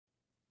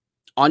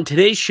On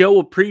today's show,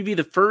 we'll preview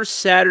the first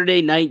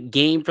Saturday night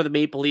game for the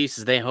Maple Leafs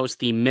as they host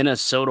the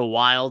Minnesota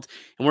Wild.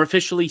 And we're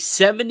officially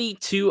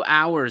 72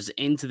 hours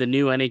into the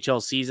new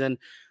NHL season.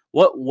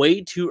 What way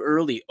too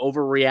early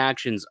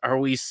overreactions are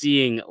we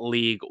seeing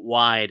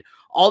league-wide?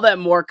 All that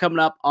and more coming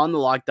up on the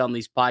Locked On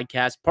Leafs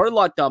podcast, part of the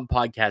Locked On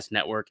Podcast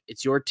Network.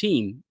 It's your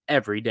team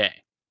every day.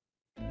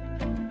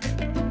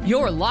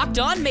 You're Locked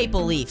On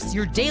Maple Leafs,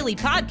 your daily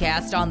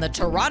podcast on the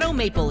Toronto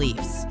Maple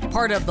Leafs.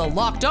 Part of the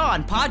Locked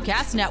On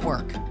Podcast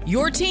Network.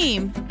 Your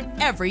team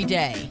every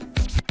day.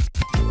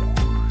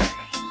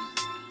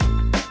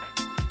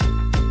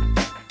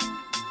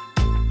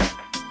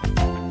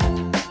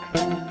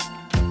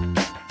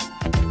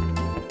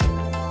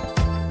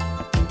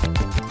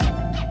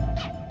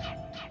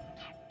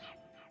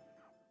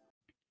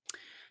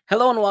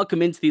 Hello and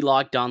welcome into the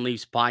Locked On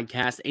Leafs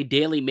podcast, a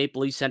daily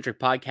Maple Leaf-centric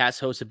podcast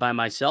hosted by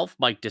myself,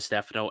 Mike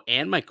DiStefano,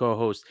 and my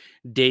co-host,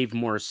 Dave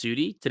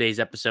Morassutti. Today's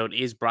episode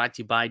is brought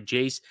to you by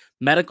Jase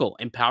Medical.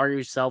 Empower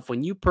yourself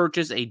when you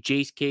purchase a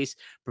Jase case,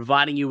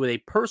 providing you with a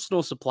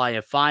personal supply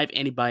of 5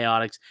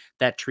 antibiotics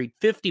that treat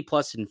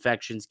 50-plus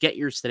infections. Get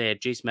yours today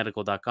at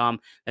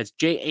jasemedical.com. That's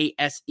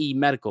JASE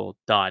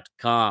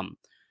medical.com.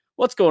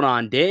 What's going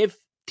on, Dave?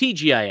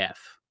 TGIF.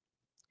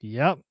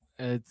 Yep,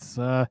 it's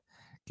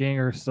getting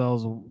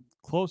ourselves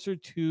closer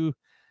to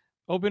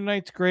open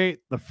night's great.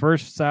 The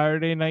first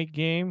Saturday night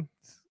game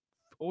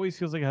always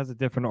feels like it has a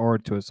different aura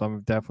to it, so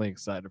I'm definitely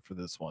excited for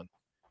this one.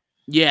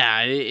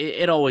 Yeah,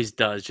 it always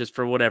does, just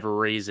for whatever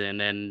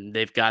reason. And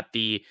they've got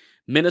the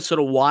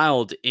Minnesota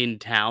Wild in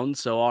town,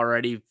 so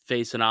already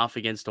facing off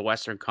against a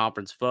Western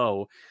Conference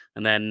foe.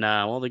 And then,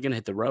 they're going to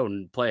hit the road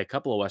and play a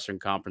couple of Western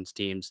Conference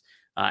teams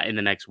in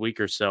the next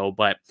week or so.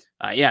 But,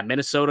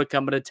 Minnesota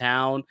coming to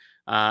town.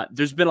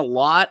 There's been a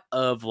lot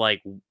of,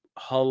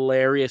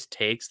 hilarious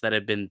takes that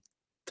have been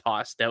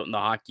tossed out in the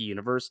hockey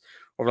universe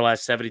over the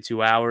last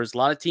 72 hours. A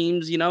lot of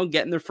teams,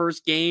 getting their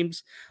first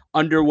games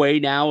underway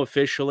now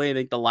officially. I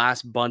think the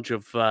last bunch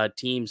of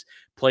teams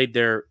played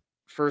their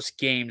first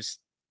games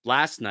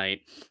last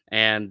night,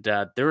 and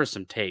there were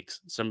some takes,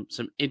 some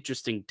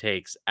interesting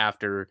takes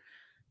after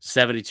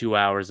 72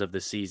 hours of the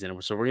season.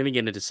 So we're going to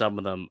get into some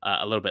of them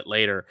a little bit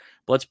later.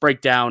 But let's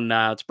break down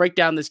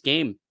this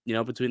game,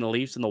 between the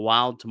Leafs and the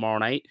Wild tomorrow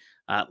night.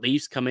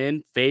 Leafs come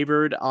in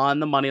favored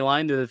on the money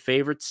line. They're the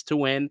favorites to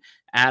win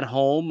at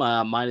home,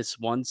 minus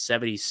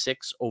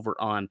 176 over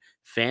on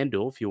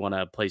FanDuel. If you want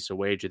to place a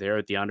wager there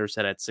at the under,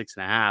 set at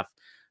 6.5.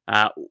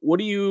 What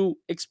are you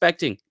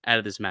expecting out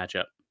of this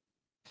matchup?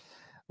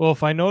 Well,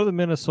 if I know the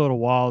Minnesota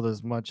Wild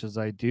as much as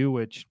I do,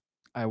 which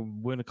I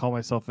wouldn't call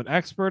myself an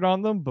expert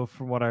on them, but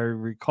from what I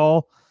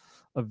recall,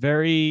 a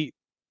very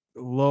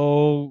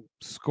low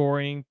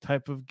scoring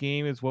type of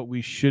game is what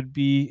we should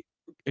be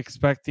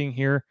expecting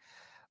here.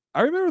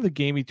 I remember the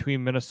game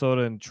between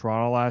Minnesota and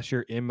Toronto last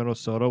year in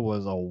Minnesota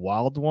was a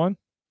wild one.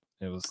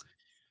 It was,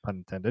 pun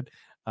intended.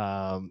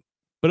 But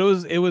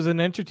it was an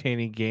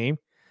entertaining game.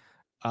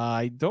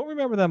 I don't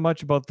remember that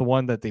much about the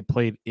one that they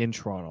played in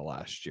Toronto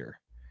last year.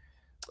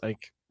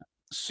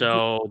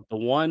 So the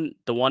one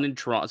in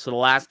Toronto. So the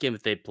last game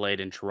that they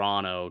played in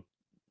Toronto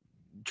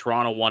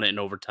won it in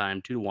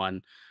overtime,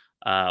 2-1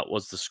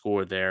 was the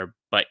score there.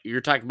 But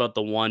you're talking about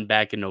the one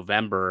back in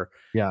November.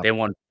 Yeah, they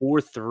won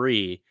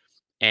 4-3.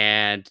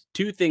 And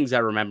two things I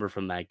remember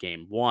from that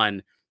game.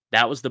 One,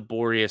 that was the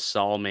Boreas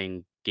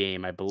Salming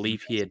game. I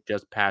believe he had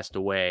just passed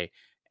away.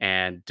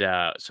 And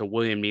so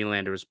William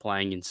Nylander was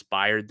playing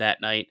Inspired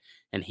that night.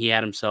 And he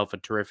had himself a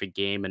terrific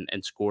game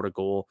and scored a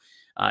goal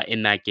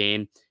in that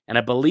game. And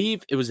I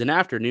believe it was an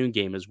afternoon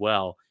game as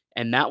well.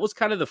 And that was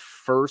kind of the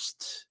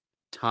first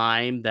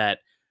time that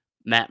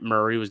Matt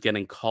Murray was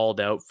getting called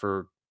out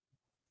for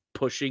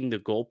pushing the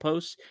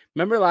goalposts.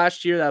 Remember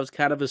last year, that was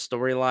kind of a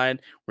storyline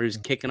where he was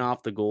kicking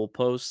off the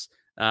goalposts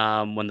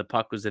when the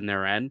puck was in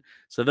their end.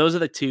 So those are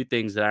the two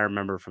things that I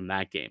remember from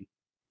that game.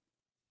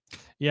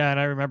 Yeah, and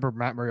I remember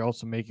Matt Murray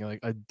also making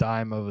a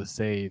dime of a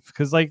save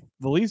because the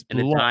Leafs in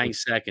the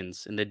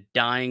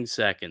dying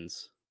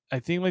seconds. I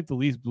think the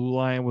Leafs blue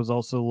line was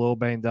also a little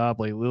banged up.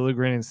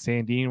 Liljegren and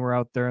Sandin were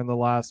out there in the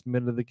last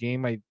minute of the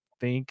game, I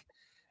think,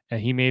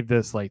 and he made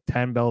this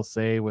 10-bell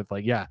save with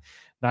 9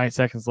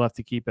 seconds left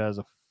to keep it as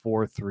a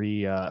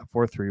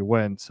 4-3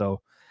 win.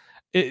 So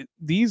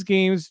these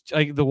games,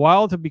 the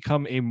Wild have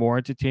become a more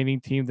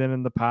entertaining team than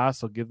in the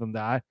past. I'll give them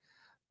that.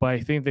 But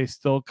I think they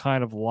still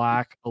kind of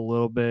lack a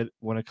little bit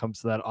when it comes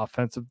to that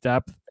offensive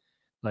depth.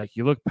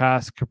 You look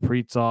past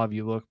Kaprizov,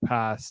 you look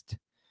past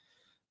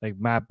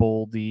Matt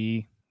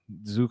Boldy,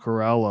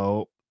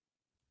 Zuccarello,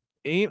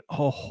 ain't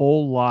a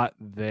whole lot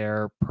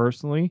there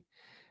personally.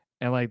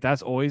 And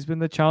that's always been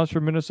the challenge for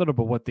Minnesota.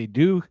 But what they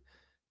do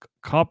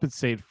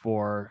compensate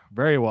for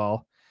very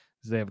well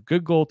is they have a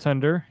good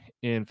goaltender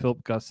in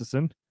Philip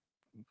Gustafsson.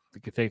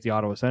 We could take the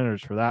Ottawa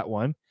Senators for that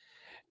one.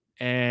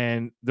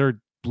 And their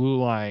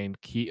blue line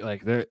key,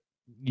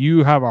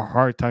 you have a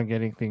hard time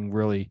getting anything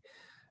really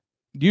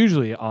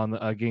usually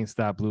against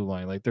that blue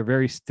line. They're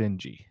very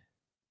stingy.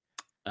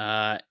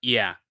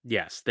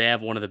 Yes, they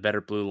have one of the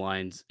better blue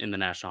lines in the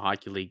National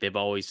Hockey League. They've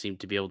always seemed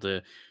to be able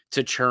to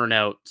churn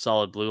out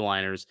solid blue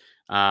liners.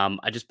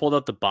 I just pulled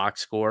out the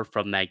box score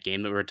from that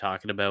game that we were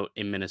talking about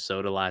in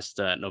Minnesota last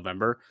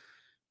November.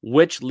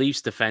 Which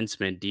Leafs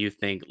defenseman do you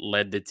think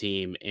led the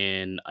team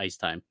in ice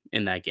time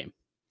in that game?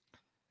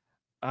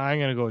 I'm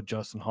gonna go with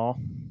Justin Hall.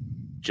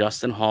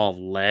 Justin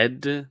Hall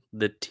led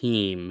the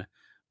team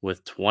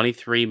with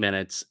 23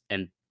 minutes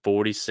and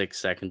 46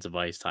 seconds of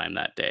ice time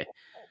that day.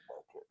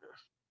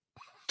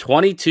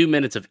 22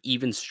 minutes of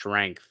even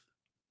strength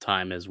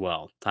time as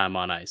well, time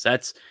on ice.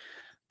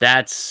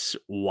 That's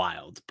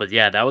wild. But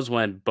yeah, that was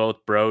when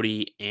both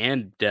Brody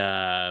and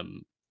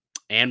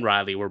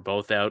Riley were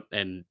both out,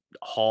 and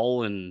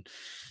Hall and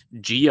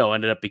Gio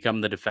ended up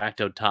becoming the de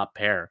facto top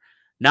pair.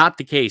 Not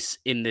the case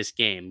in this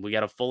game. We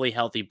got a fully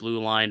healthy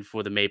blue line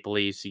for the Maple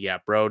Leafs. You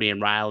got Brody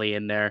and Riley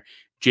in there,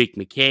 Jake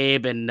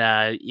McCabe, and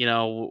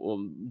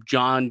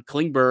John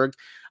Klingberg.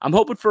 I'm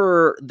hoping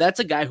for that's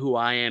a guy who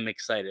I am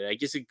excited. I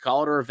guess you could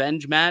call it a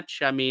revenge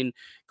match. I mean,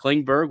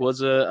 Klingberg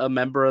was a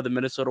member of the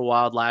Minnesota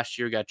Wild last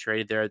year, got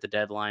traded there at the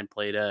deadline,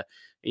 played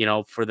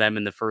for them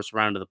in the first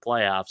round of the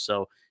playoffs.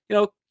 So,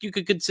 you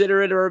could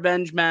consider it a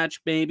revenge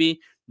match, maybe,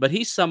 but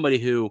he's somebody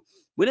who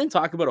we didn't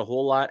talk about a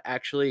whole lot,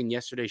 actually, in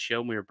yesterday's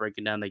show when we were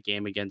breaking down the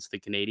game against the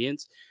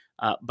Canadiens.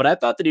 But I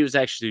thought that he was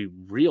actually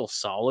real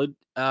solid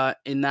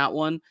in that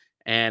one.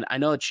 And I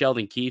know that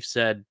Sheldon Keefe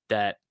said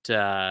that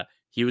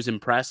he was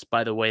impressed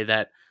by the way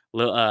that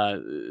I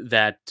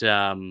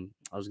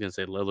was going to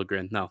say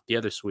Liljegren. No, the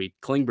other Swede,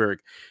 Klingberg,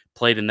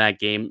 played in that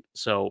game.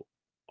 So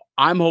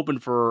I'm hoping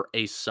for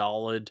a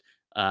solid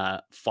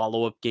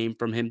follow-up game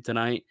from him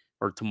tonight,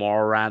 or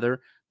tomorrow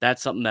rather.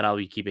 That's something that I'll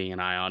be keeping an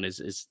eye on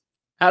is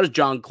how does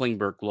John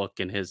Klingberg look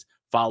in his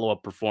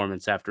follow-up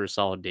performance after a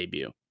solid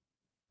debut?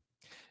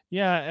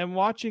 Yeah, and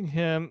watching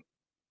him,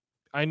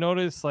 I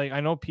noticed,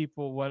 I know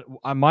people, what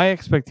my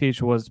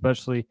expectation was,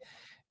 especially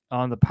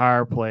on the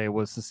power play,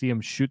 was to see him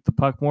shoot the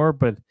puck more,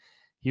 but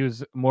he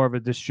was more of a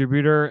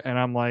distributor. And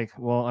I'm like,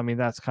 well, I mean,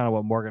 that's kind of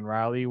what Morgan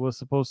Riley was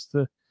supposed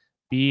to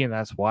be, and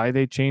that's why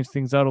they changed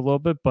things out a little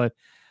bit. But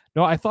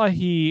no, I thought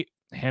he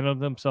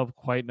handled himself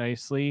quite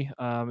nicely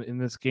in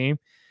this game.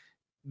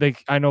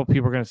 I know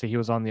people are going to say he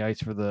was on the ice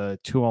for the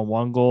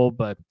 2-on-1 goal,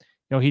 but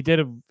he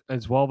did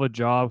as well of a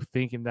job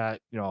thinking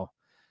that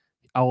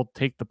I'll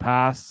take the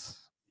pass,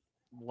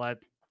 let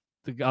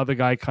the other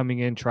guy coming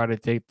in try to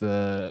take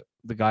the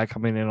guy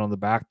coming in on the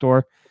back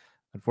door.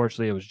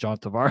 Unfortunately, it was John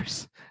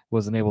Tavares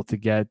wasn't able to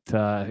get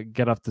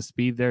up to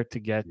speed there to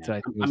get.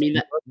 Yeah. I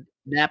mean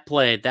that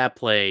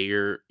play,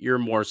 you're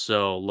more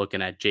so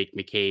looking at Jake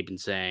McCabe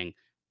and saying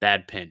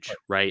bad pinch,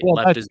 right? Well,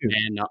 left his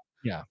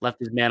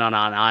man on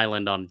an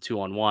island on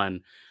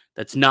 2-on-1.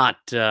 That's not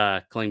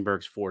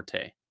Klingberg's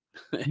forte.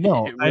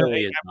 No, it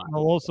really is I'm a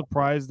little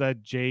surprised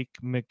that Jake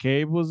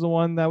McCabe was the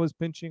one that was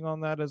pinching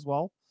on that as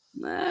well.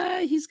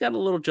 He's got a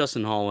little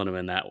Justin Hall in him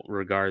in that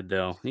regard,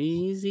 though.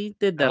 He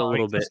did that a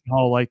little bit. Justin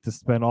Hall liked to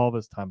spend all of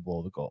his time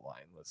below the goal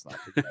line. Let's not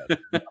forget.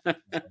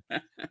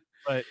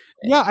 But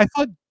yeah, I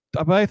thought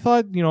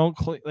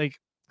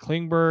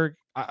Klingberg,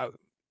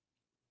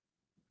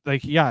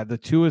 the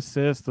 2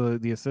 assists,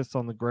 the assists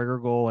on the Gregor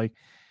goal,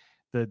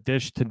 the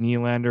dish to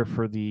Nylander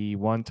for the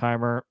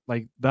one-timer,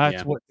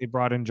 that's what they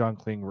brought in John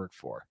Klingberg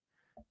for.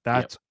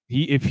 That's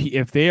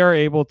if they are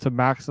able to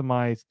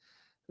maximize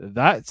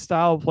that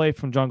style of play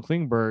from John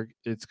Klingberg,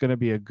 it's going to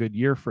be a good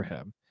year for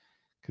him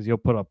because he'll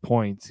put up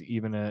points,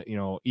 even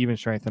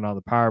strengthen on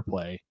the power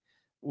play.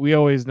 We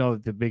always know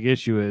that the big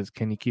issue is,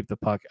 can he keep the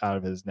puck out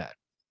of his net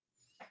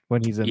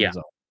when he's in the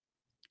zone?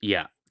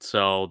 Yeah.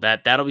 So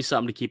that'll be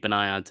something to keep an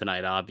eye on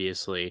tonight,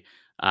 obviously.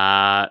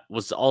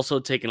 Was also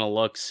taking a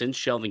look since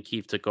Sheldon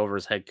Keefe took over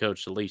as head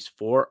coach. The Leafs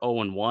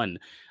 4-0-1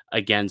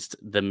 against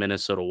the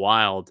Minnesota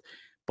Wild,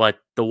 but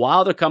the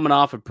Wild are coming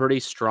off a pretty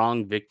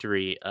strong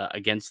victory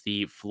against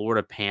the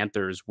Florida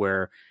Panthers,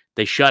 where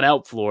they shut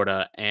out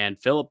Florida, and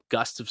Philip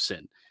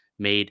Gustafson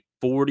made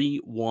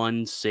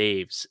 41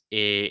 saves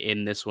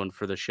in this one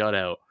for the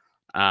shutout.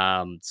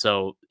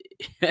 So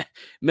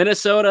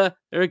Minnesota,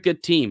 they're a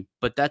good team,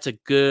 but that's a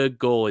good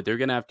goalie. They're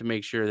gonna have to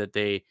make sure that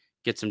they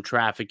get some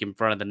traffic in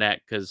front of the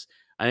net, because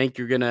I think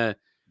you're gonna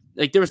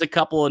there was a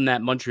couple in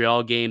that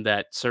Montreal game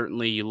that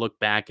certainly you look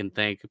back and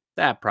think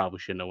that probably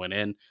shouldn't have went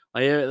in.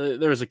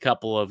 There was a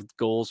couple of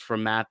goals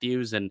from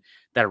Matthews, and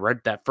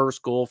that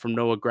first goal from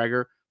Noah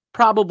Gregor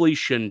probably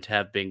shouldn't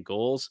have been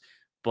goals,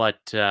 but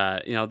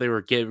they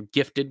were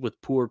gifted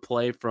with poor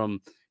play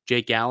from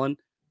Jake Allen.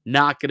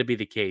 Not going to be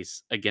the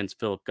case against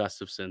Philip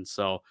Gustafson.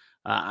 So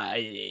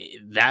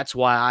that's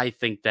why I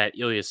think that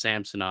Ilya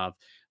Samsonov,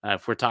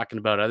 if we're talking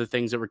about other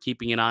things that we're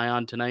keeping an eye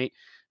on tonight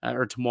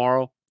or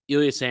tomorrow,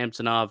 Ilya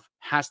Samsonov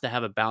has to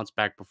have a bounce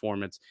back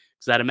performance,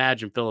 because I'd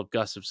imagine Philip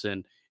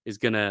Gustafson is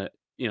going to,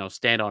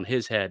 stand on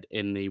his head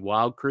in the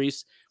Wild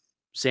crease.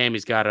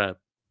 Sammy's got to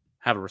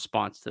have a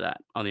response to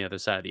that on the other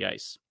side of the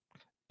ice.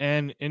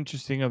 And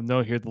interesting of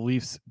note here, the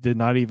Leafs did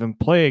not even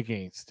play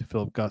against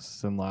Philip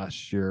Gustafson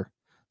last year.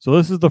 So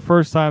this is the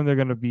first time they're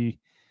going to be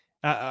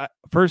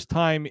First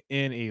time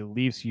in a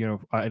Leafs in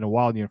a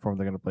Wild uniform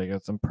they're going to play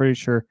against. I'm pretty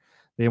sure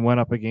they went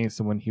up against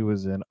him when he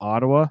was in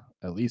Ottawa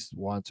at least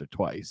once or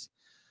twice.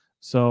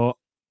 So,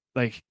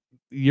 like,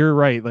 you're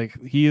right. Like,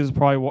 he is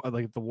probably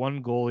like the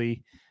one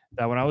goalie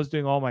that when I was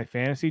doing all my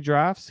fantasy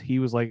drafts, he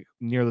was like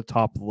near the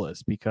top of the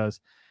list because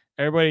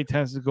everybody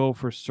tends to go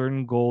for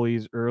certain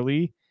goalies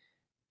early.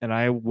 And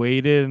I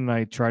waited and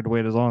I tried to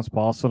wait as long as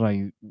possible.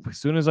 And as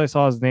soon as I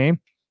saw his name,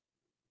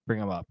 bring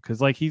him up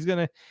because like he's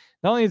gonna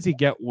not only does he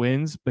get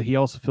wins, but he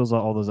also fills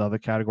out all those other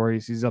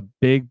categories. He's a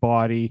big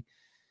body.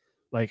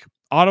 Like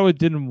Ottawa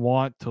didn't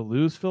want to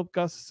lose Philip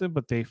Gustafson,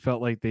 but they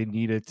felt like they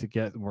needed to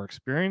get more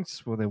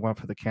experience when they went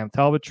for the Cam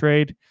Talbot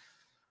trade.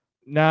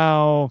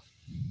 Now,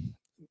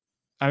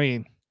 I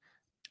mean,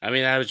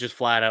 that was just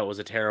flat out was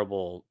a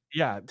terrible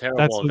that's a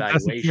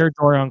evaluation.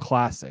 territory on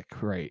classic,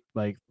 right?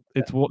 Like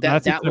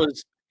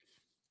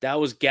that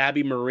was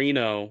Gabby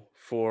Marino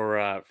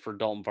for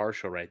Dalton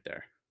Varsho right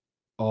there.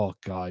 Oh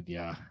God,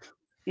 yeah.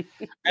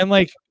 And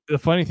like the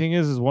funny thing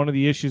is one of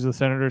the issues the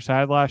Senators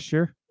had last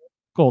year,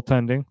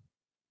 goaltending,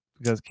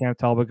 because Cam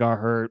Talbot got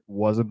hurt,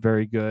 wasn't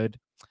very good.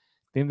 I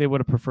think they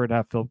would have preferred to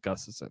have Philip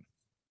Gustafson.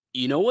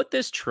 You know what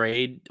that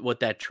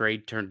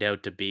trade turned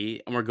out to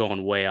be, and we're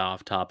going way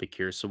off topic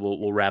here, so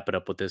we'll wrap it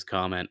up with this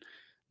comment.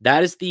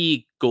 That is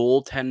the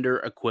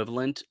goaltender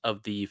equivalent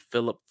of the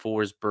Philip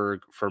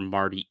Forsberg for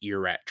Marty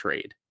Erat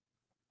trade.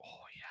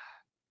 Oh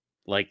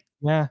yeah, like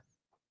yeah.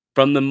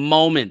 From the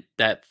moment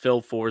that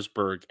Phil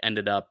Forsberg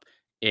ended up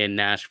in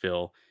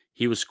Nashville,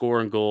 he was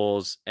scoring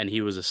goals and he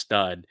was a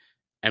stud.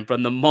 And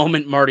from the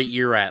moment Marty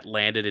Erat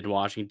landed in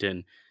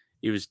Washington,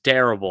 he was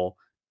terrible,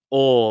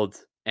 old,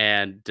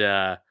 and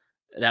that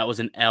was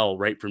an L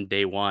right from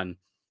day one.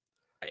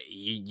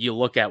 You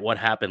look at what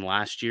happened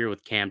last year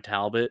with Cam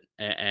Talbot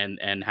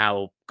and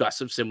how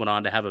Gustafson went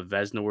on to have a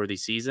Vezina-worthy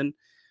season.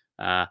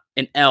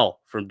 An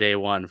L from day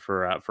one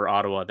for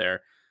Ottawa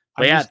there.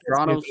 But yeah,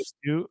 Toronto's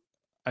too,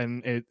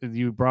 and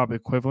you brought up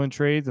equivalent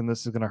trades, and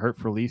this is going to hurt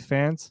for Leafs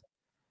fans.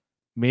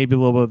 Maybe a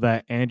little bit of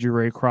that Andrew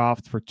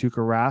Raycroft for Tuukka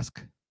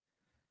Rask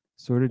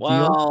sort of deal.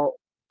 Well,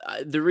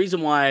 the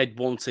reason why I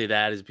won't say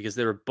that is because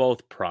they were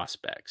both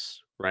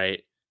prospects,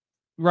 right?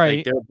 Right.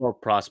 Like they're both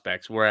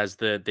prospects. Whereas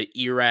the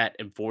Erat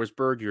and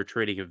Forsberg, you're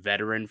trading a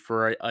veteran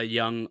for a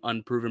young,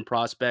 unproven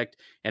prospect,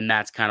 and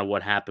that's kind of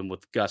what happened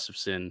with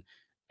Gustafson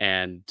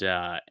and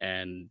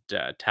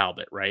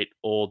Talbot, right?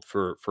 Old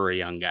for a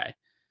young guy.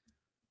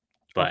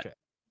 But okay.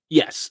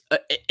 Yes,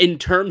 in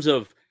terms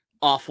of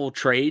awful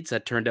trades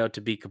that turned out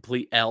to be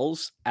complete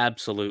L's,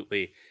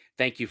 absolutely.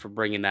 Thank you for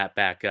bringing that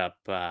back up.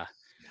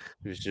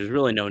 There's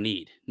really no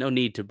need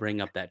to bring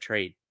up that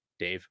trade,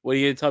 Dave. What are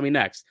you going to tell me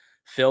next?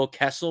 Phil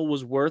Kessel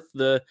was worth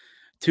the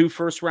 2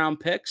 first-round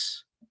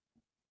picks?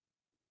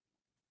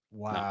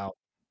 Wow.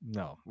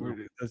 No.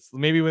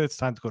 Maybe when it's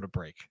time to go to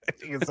break. I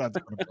think it's time to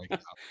go to break now.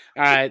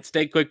 All right, let's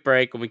take a quick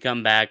break. When we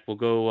come back, we'll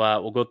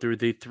go through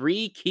the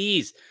 3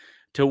 keys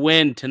to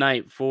win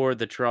tonight for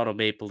the Toronto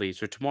Maple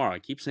Leafs, or tomorrow. I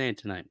keep saying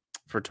tonight.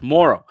 For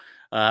tomorrow,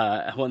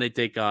 when they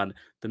take on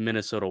the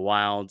Minnesota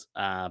Wild.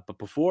 But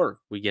before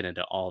we get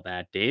into all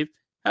that, Dave,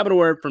 having a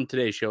word from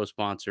today's show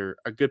sponsor,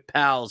 our good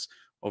pals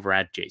over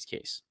at Jase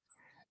Case.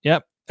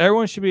 Yep.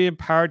 Everyone should be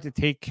empowered to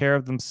take care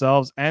of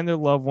themselves and their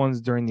loved ones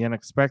during the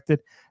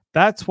unexpected.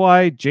 That's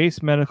why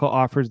Jase Medical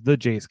offers the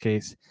Jase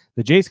Case.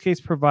 The Jase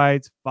Case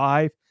provides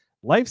 5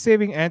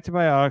 life-saving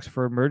antibiotics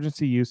for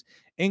emergency use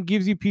and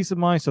gives you peace of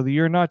mind so that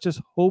you're not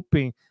just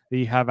hoping that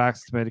you have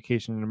access to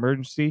medication in an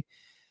emergency.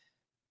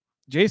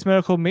 Jase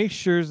Medical makes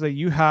sure that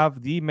you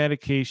have the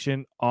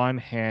medication on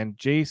hand.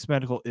 Jase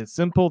Medical is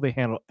simple. They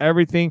handle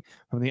everything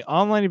from the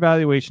online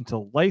evaluation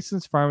to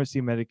licensed pharmacy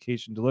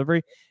medication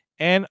delivery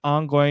and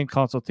ongoing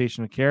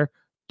consultation and care.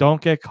 Don't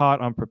get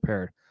caught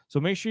unprepared. So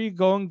make sure you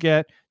go and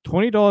get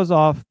 $20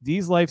 off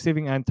these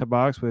life-saving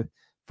antibiotics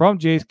from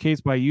Jase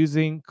Case by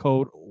using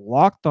code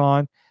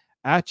LOCKEDON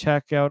at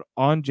checkout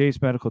on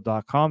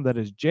jasemedical.com. That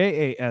is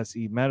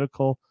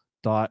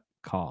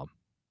JASEmedical.com.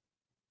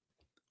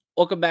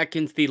 Welcome back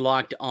into the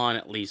Locked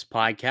On Leafs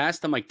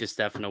podcast. I'm Mike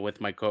DiStefano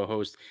with my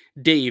co-host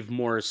Dave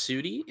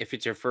Morassutti. If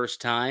it's your first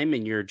time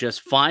and you're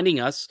just finding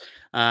us,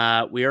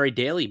 we are a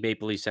daily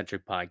Maple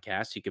Leaf-centric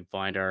podcast. You can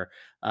find our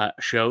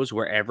shows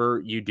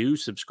wherever you do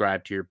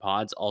subscribe to your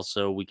pods.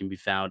 Also, we can be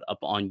found up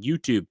on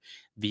YouTube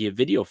via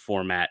video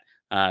format.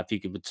 If you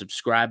could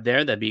subscribe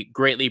there, that'd be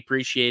greatly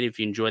appreciated. If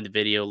you enjoyed the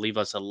video, leave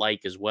us a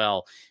like as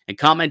well. And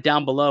comment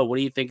down below, what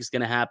do you think is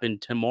going to happen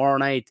tomorrow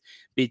night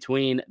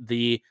between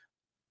the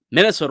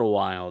Minnesota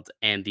Wild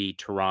and the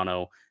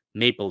Toronto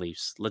Maple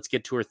Leafs? Let's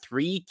get to our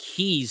 3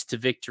 keys to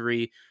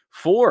victory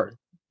for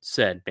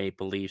said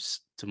Maple Leafs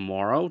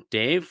tomorrow.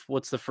 Dave,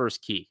 what's the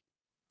first key?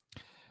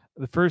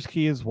 The first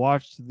key is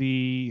watch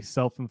the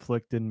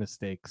self-inflicted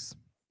mistakes.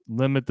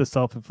 Limit the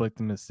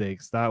self-inflicted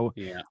mistakes. I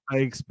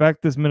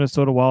expect this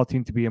Minnesota Wild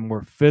team to be a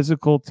more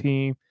physical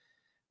team,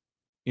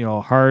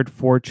 hard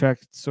forecheck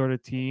sort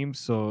of team.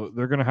 So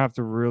they're going to have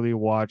to really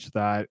watch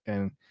that.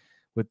 And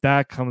with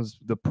that comes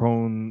the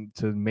prone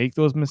to make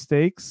those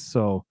mistakes.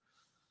 So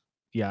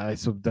yeah,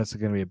 so that's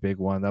going to be a big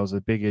one. That was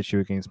a big issue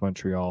against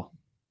Montreal.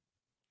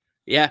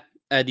 Yeah,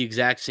 the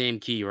exact same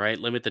key, right?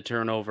 Limit the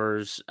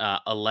turnovers.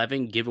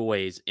 11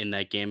 giveaways in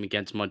that game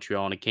against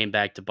Montreal, and it came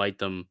back to bite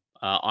them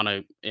on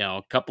a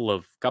couple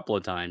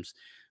of times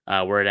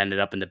where it ended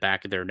up in the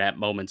back of their net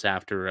moments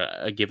after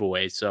a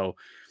giveaway. So,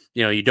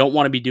 you don't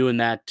want to be doing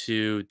that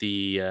to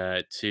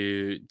the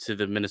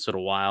Minnesota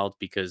Wild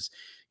because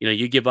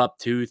you give up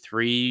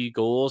 2-3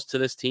 goals to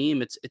this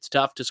team. It's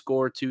tough to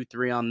score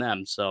 2-3 on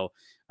them. So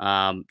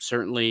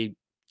certainly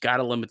got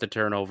to limit the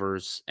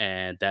turnovers,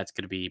 and that's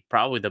going to be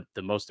probably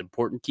the most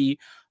important key,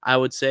 I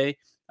would say.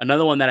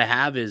 Another one that I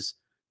have is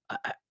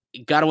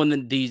got to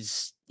win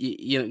these.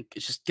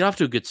 Just get off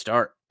to a good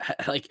start.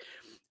 Like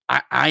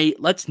I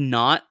let's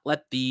not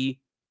let the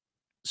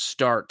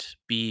start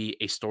be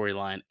a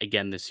storyline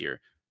again this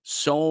year.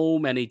 So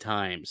many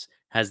times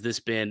has this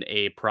been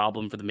a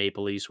problem for the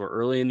Maple Leafs where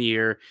early in the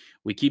year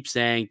we keep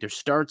saying their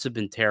starts have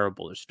been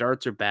terrible, their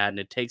starts are bad, and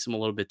it takes them a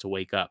little bit to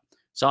wake up.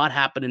 Saw it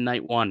happen in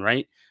night one,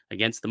 right?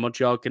 Against the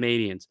Montreal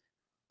Canadiens.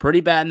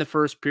 Pretty bad in the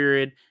first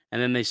period,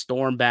 and then they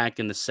stormed back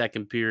in the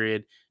second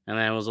period, and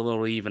then it was a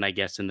little even, I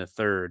guess, in the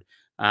third.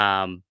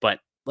 But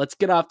let's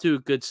get off to a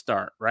good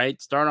start, right?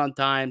 Start on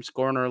time,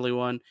 score an early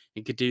one,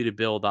 and continue to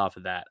build off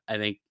of that. I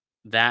think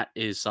that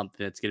is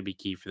something that's going to be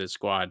key for this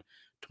squad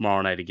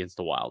tomorrow night against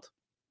the Wild.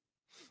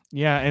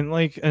 Yeah, and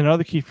like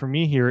another key for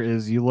me here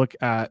is you look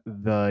at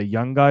the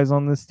young guys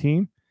on this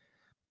team.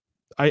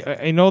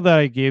 I know that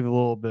I gave a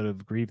little bit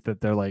of grief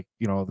that they're like,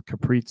 the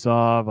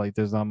Kaprizov, like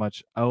there's not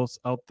much else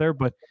out there,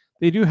 but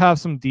they do have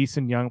some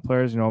decent young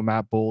players.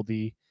 Matt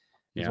Boldy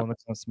is one that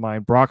comes to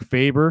mind. Brock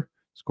Faber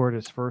scored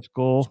his first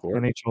goal,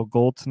 NHL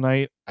goal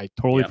tonight. I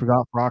totally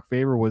forgot Brock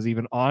Faber was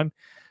even on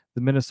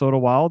the Minnesota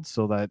Wild,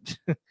 so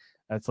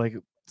that's like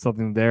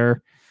something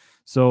there.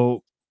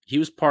 So he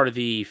was part of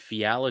the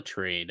Fiala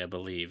trade, I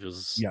believe. He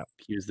was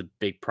the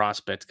big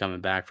prospect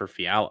coming back for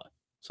Fiala.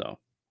 So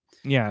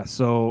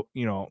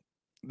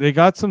they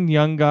got some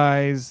young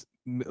guys,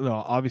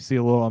 obviously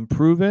a little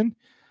unproven.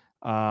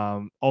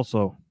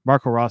 Also,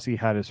 Marco Rossi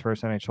had his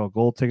first NHL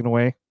goal taken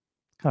away.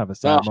 Kind of a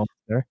sad moment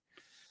there.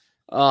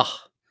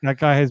 That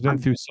guy has been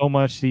through so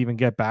much to even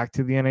get back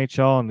to the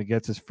NHL and to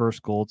get his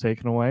first goal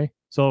taken away.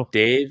 So,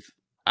 Dave,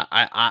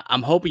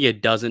 I'm hoping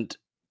it doesn't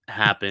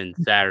happen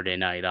Saturday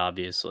night,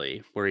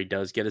 obviously, where he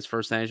does get his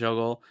first NHL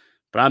goal.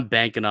 But I'm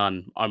banking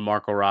on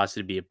Marco Rossi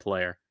to be a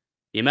player.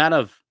 The amount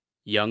of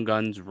Young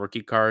Guns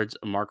rookie cards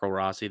of Marco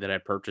Rossi that I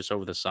purchased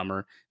over the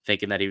summer,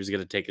 thinking that he was going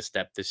to take a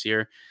step this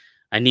year,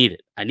 I need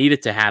it. I need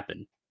it to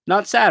happen.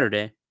 Not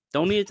Saturday.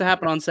 Don't need it to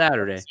happen on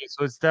Saturday.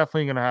 So it's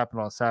definitely going to happen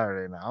on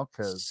Saturday now.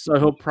 So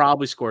he'll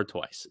probably score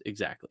twice.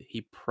 Exactly.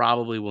 He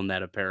probably will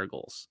net a pair of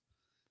goals.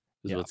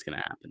 Is what's going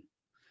to happen.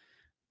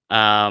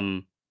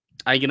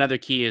 I think another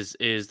key is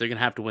they're going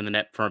to have to win the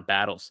net front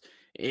battles.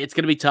 It's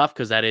going to be tough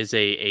because that is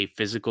a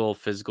physical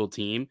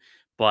team.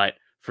 But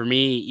for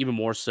me, even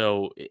more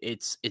so,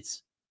 it's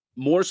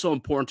more so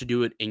important to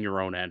do it in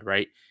your own end,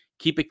 right?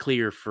 Keep it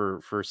clear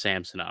for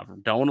Samsonov.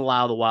 Don't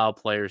allow the Wild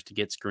players to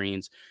get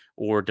screens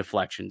or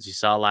deflections. You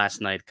saw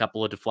last night a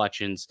couple of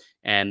deflections,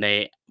 and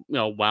they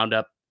wound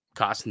up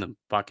costing them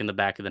puck in the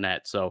back of the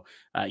net. So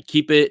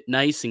keep it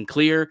nice and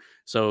clear.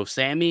 So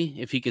Sammy,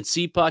 if he can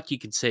see puck, he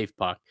can save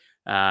puck.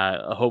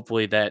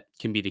 Hopefully that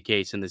can be the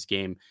case in this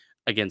game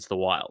against the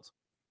Wild.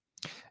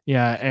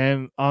 Yeah,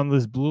 and on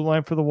this blue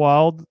line for the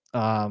Wild,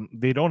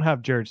 they don't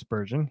have Jared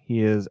Spurgeon.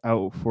 He is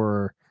out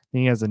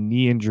he has a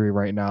knee injury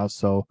right now.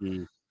 So,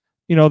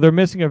 they're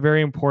missing a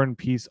very important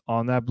piece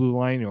on that blue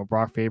line.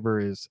 Brock Faber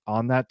is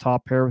on that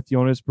top pair with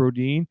Jonas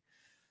Brodin.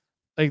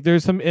 Like,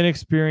 there's some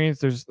inexperience.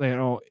 There's,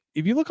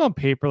 if you look on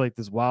paper, like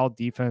this Wild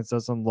defense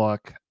doesn't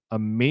look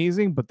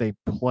amazing, but they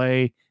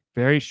play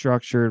very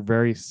structured,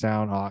 very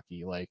sound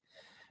hockey. Like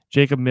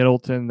Jacob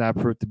Middleton, that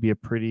proved to be a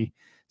pretty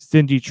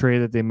stingy trade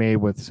that they made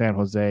with San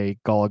Jose,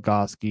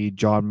 Goligoski,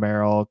 John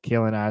Merrill,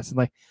 Kalen Addison.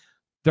 Like,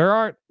 there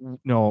aren't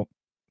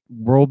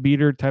world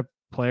beater type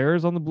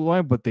players on the blue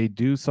line, but they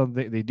do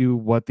something. They do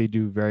what they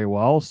do very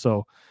well.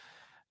 So,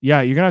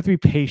 yeah, you're gonna have to be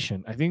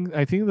patient. I think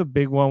the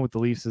big one with the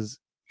Leafs is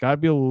gotta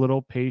be a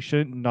little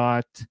patient,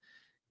 not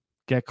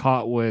get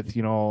caught with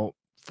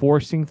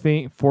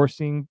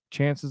forcing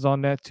chances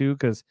on net too,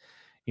 because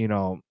it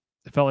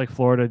felt like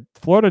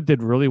Florida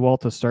did really well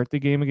to start the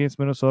game against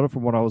Minnesota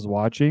from what I was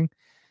watching,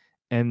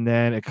 and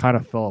then it kind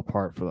of fell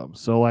apart for them.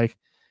 So like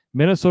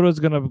Minnesota's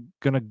gonna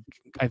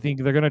I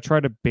think they're gonna try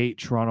to bait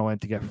Toronto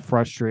and to get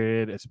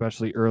frustrated,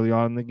 especially early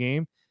on in the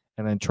game,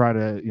 and then try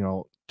to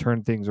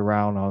turn things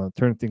around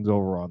turn things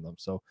over on them.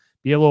 So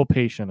be a little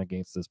patient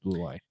against this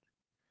blue line.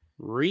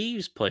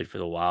 Reeves played for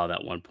the Wild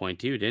at one point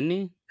too, didn't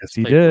he? Yes,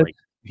 he did.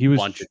 He was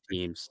a bunch of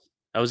teams.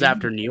 That was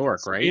after New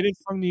York, right?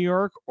 From New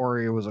York, or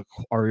he was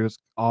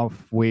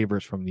off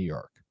waivers from New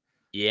York.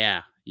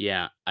 Yeah.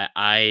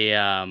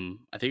 I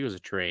think it was a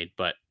trade,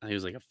 but I think it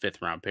was like a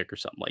 5th round pick or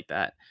something like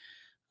that.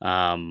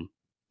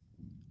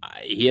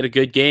 He had a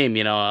good game,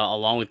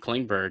 along with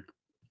Klingberg.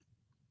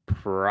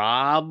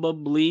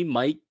 Probably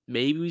might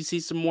maybe we see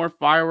some more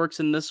fireworks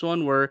in this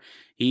one where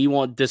he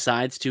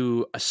decides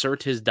to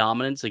assert his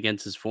dominance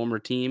against his former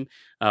team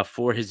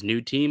for his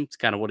new team. It's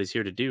kind of what he's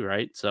here to do,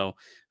 right? So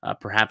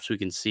perhaps we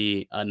can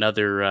see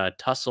another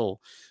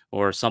tussle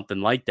or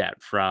something like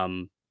that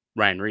from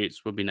Ryan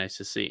Reeves. Would be nice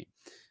to see.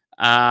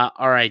 All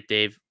right,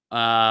 Dave.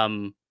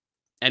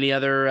 Any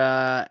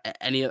other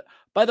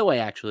by the way,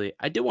 actually,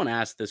 I did want to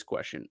ask this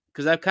question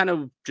because I've kind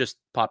of just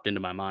popped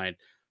into my mind.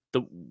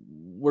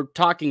 We're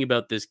talking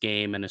about this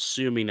game and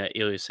assuming that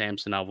Ilya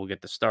Samsonov will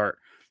get the start.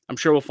 I'm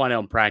sure we'll find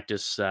out in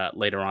practice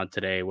later on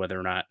today whether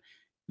or not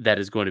that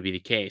is going to be the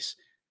case.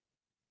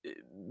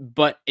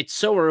 But it's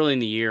so early in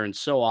the year, and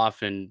so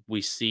often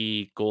we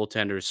see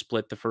goaltenders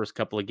split the first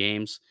couple of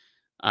games.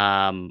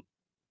 Um,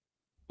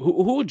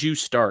 who would you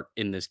start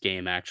in this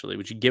game, actually?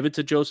 Would you give it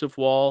to Joseph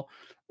Wall,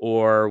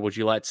 or would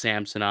you let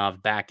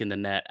Samsonov back in the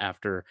net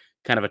after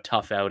kind of a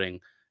tough outing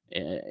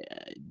uh,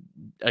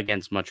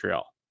 against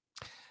Montreal?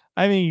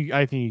 I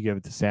think you give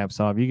it to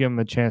Samsonov. You give him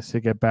a chance to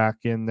get back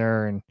in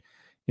there, and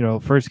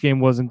first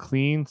game wasn't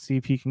clean. See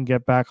if he can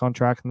get back on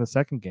track in the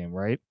second game,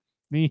 right?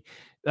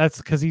 That's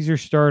because he's your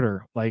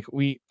starter.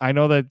 I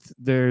know that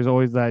there's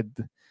always that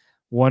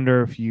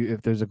wonder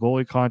if there's a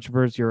goalie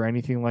controversy or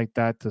anything like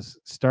that to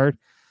start.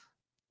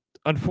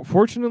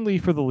 Unfortunately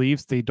for the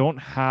Leafs, they don't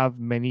have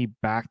many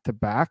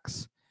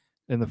back-to-backs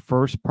in the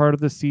first part of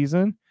the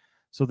season,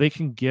 so they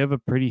can give a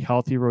pretty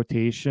healthy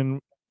rotation,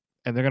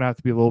 and they're going to have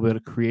to be a little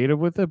bit creative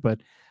with it.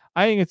 But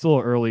I think it's a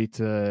little early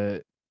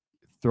to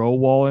throw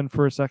Wall in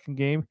for a second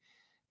game.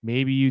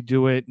 Maybe you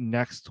do it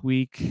next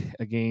week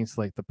against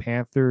like the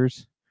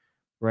Panthers,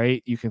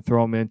 right? You can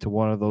throw him into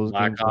one of those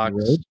games on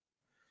the road,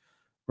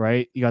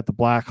 right? You got the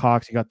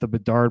Blackhawks, you got the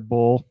Bedard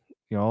Bowl.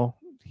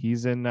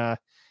 He's in.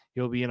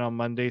 He'll be in on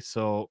Monday.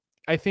 So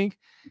I think,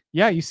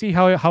 you see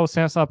how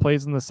Samsonov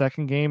plays in the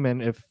second game,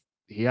 and if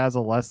he has a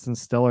less than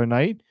stellar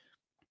night,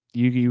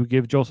 you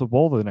give Joseph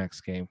Bowl the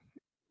next game.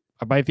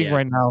 But I think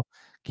right now,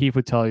 Keith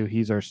would tell you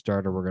he's our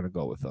starter. We're going to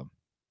go with him.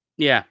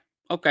 Yeah.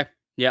 Okay.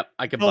 Yep.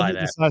 I can buy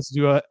that. Decides to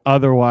do it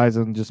otherwise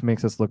and just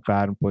makes us look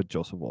bad and put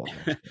Joseph Wall.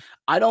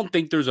 I don't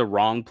think there's a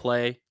wrong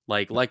play.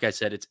 Like I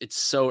said, it's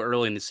so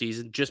early in the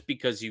season. Just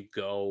because you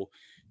go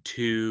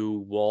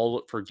to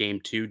Wall for game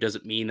 2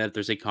 doesn't mean that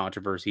there's a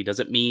controversy.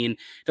 Doesn't mean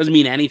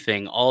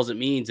anything. All it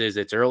means is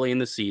it's early in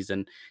the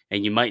season,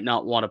 and you might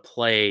not want to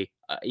play,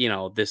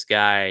 this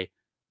guy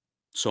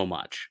so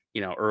much,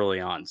 early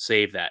on.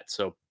 Save that.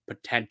 So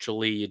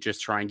potentially you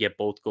just try and get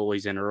both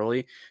goalies in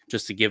early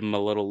just to give them a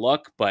little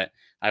look. But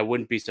I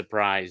wouldn't be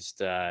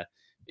surprised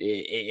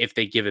if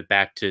they give it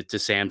back to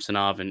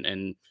Samsonov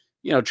and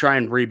try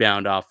and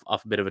rebound off a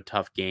bit of a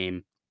tough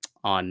game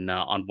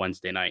on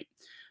Wednesday night.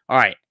 All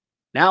right,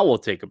 now we'll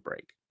take a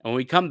break. And when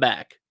we come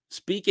back,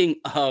 speaking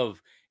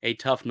of a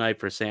tough night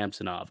for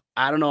Samsonov,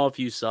 I don't know if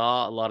you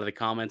saw a lot of the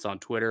comments on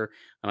Twitter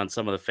and on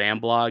some of the fan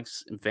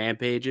blogs and fan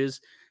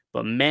pages,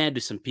 but man, do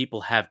some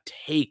people have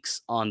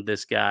takes on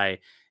this guy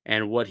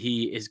and what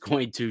he is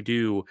going to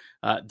do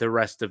the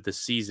rest of the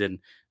season.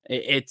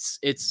 There's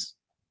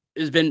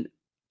been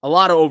a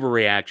lot of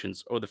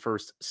overreactions over the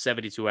first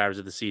 72 hours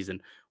of the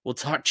season. We'll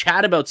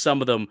chat about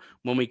some of them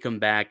when we come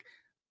back,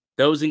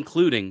 those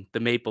including the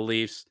Maple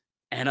Leafs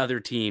and other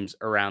teams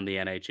around the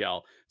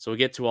NHL. So we'll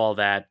get to all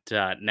that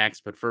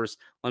next. But first,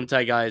 let me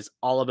tell you guys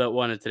all about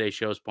one of today's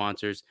show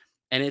sponsors,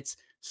 and it's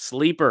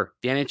Sleeper.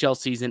 The NHL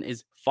season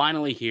is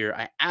finally here.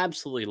 I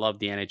absolutely love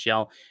the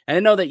NHL, and I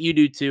know that you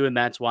do too, and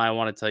that's why I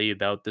want to tell you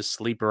about the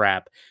Sleeper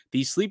app.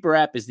 The Sleeper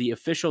app is the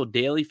official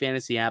daily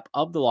fantasy app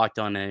of the Locked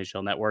On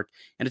NHL Network,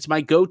 and it's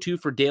my go-to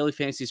for daily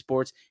fantasy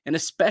sports and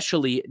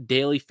especially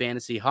daily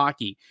fantasy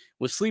hockey.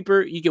 With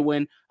Sleeper, you can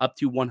win up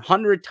to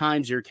 100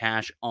 times your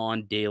cash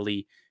on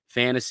daily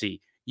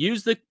fantasy.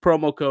 Use the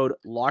promo code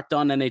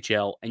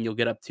LOCKEDONNHL, and you'll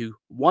get up to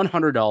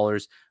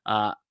 $100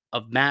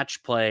 of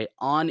match play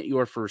on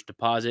your first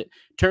deposit.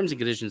 Terms and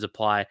conditions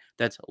apply.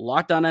 That's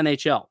Locked On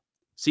NHL.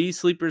 See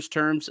Sleeper's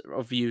terms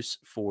of use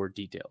for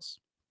details.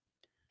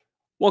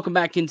 Welcome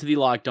back into the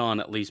Locked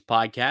On Leafs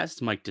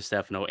podcast. Mike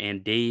DiStefano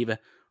and Dave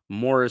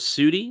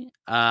Morassutti.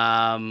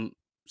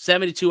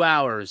 72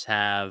 hours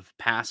have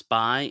passed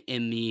by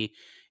in the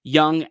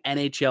young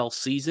NHL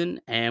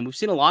season, and we've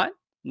seen a lot.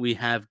 We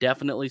have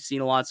definitely seen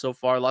a lot so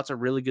far. Lots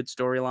of really good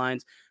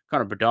storylines.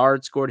 Connor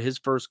Bedard scored his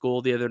first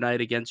goal the other night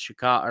against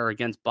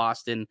against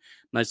Boston.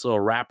 Nice little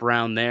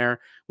wraparound there.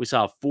 We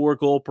saw a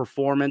 4-goal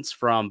performance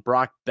from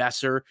Brock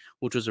Besser,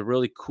 which was a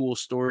really cool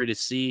story to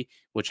see,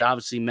 which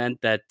obviously meant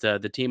that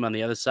the team on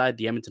the other side,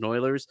 the Edmonton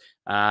Oilers,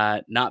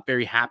 not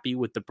very happy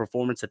with the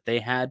performance that they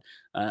had.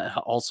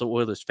 Also,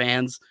 Oilers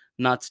fans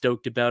not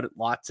stoked about it.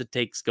 Lots of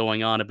takes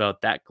going on about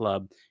that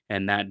club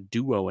and that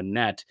duo in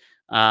net.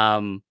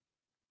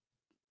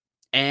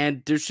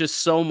 And there's just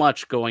so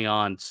much going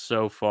on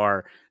so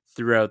far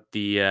throughout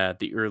the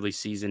early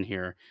season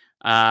here.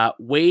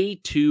 Way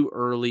too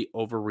early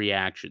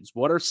overreactions.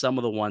 What are some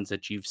of the ones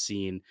that you've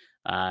seen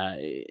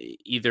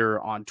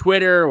either on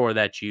Twitter or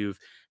that you've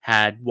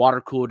had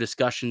water cooler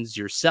discussions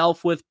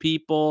yourself with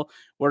people?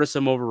 What are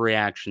some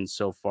overreactions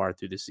so far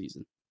through the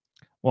season?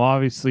 Well,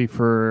 obviously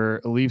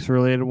for a Leafs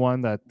related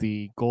one, that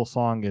the goal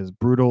song is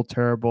brutal,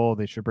 terrible.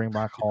 They should bring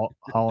back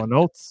Hall and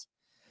Oates.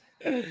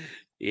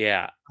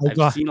 Yeah, I I've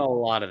got seen a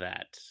lot of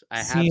that. I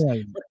have. seen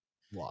a But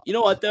lot. you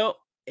know what though?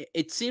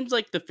 It seems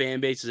like the fan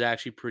base is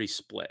actually pretty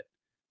split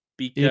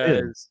It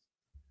is. because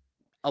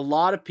a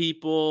lot of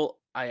people,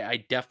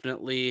 I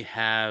definitely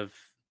have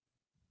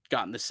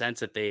gotten the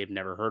sense that they've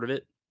never heard of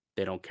it,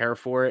 they don't care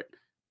for it,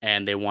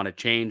 and they want to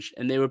change,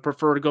 and they would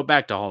prefer to go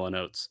back to Hall and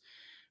Oates.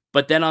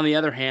 But then on the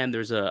other hand,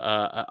 there's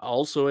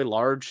also a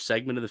large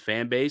segment of the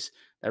fan base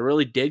that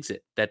really digs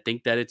it, that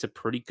think that it's a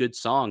pretty good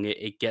song.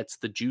 It gets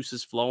the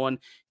juices flowing,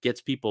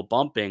 gets people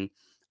bumping.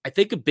 I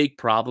think a big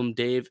problem,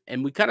 Dave,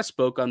 and we kind of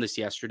spoke on this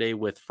yesterday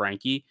with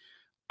Frankie.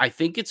 I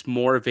think it's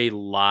more of a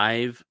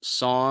live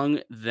song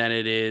than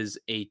it is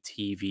a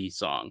TV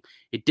song.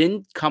 It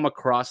didn't come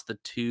across the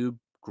tube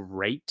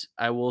great,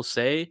 I will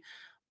say.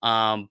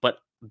 But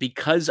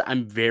because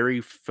I'm very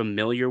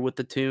familiar with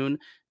the tune,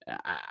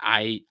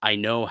 I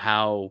know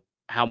how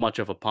much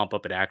of a pump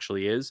up it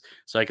actually is.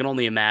 So I can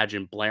only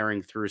imagine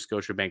blaring through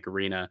Scotiabank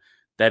Arena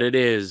that it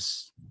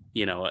is,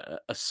 a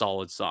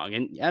solid song.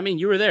 And I mean,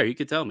 you were there, you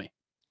could tell me.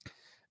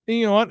 And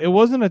you know what? It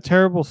wasn't a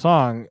terrible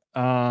song.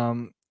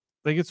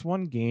 Like it's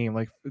one game.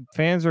 Like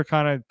fans are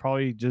kind of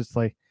probably just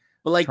like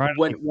But, like, trying to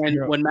when like when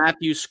figure out when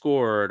Matthews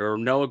scored or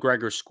Noah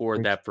Gregor scored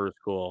which that first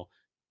goal,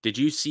 did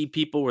you see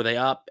people? Were they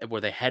up?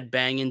 Were they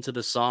headbanging to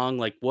the song?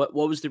 Like, what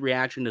was the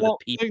reaction to the well,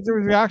 people? like the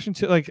reaction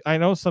to like I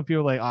know some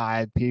people like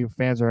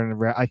fans are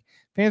in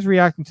fans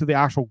reacting to the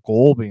actual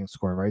goal being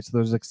scored, right? So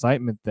there's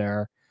excitement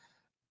there.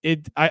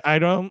 I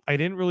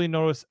didn't really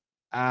notice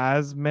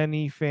as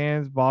many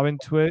fans bob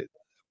into it,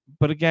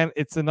 but again,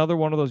 it's another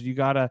one of those you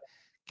gotta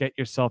get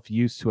yourself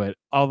used to it.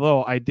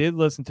 Although I did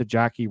listen to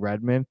Jackie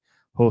Redmond,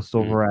 host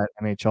Mhm, over at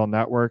NHL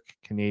Network,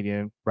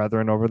 Canadian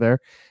brethren over there,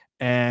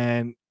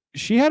 and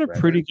she had a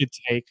pretty brethren. good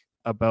take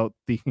about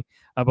the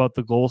about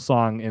the goal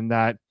song in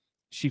that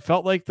she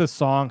felt like the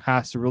song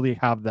has to really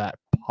have that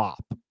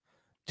pop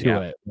to Yeah,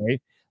 it,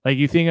 right? Like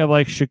you think of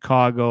like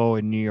Chicago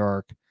and New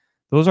York,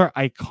 those are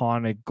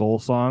iconic goal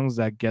songs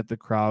that get the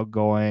crowd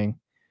going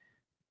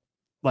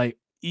like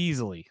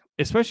easily,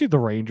 especially the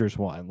Rangers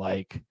one,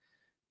 like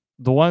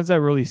the ones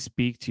that really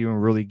speak to you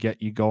and really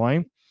get you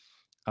going.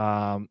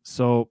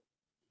 So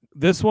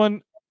this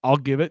one, I'll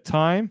give it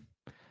time.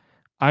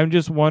 I'm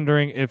just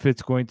wondering if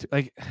it's going to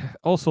like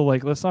also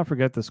like let's not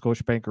forget the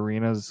Scotiabank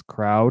Arena's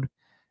crowd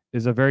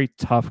is a very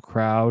tough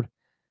crowd,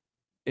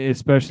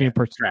 especially yeah, in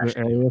particular trash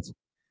can. areas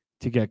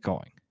to get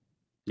going,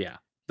 Yeah,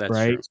 that's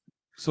right? true.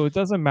 So it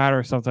doesn't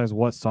matter sometimes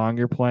what song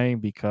you're playing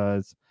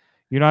because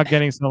you're not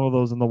getting some of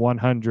those in the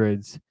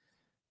 100s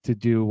to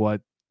do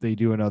what they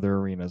do in other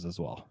arenas as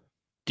well.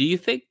 Do you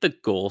think the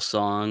goal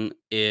song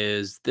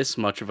is this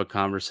much of a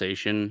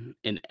conversation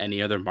in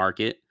any other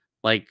market?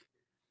 Like,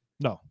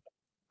 No.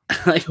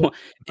 like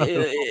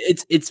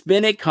it's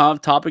been a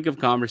topic of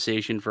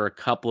conversation for a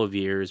couple of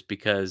years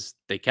because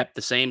they kept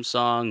the same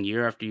song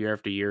year after year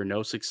after year,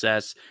 no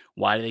success.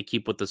 Why do they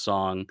keep with the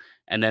song?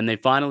 And then they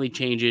finally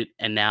change it,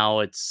 and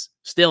now it's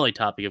still a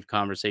topic of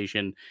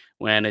conversation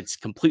when it's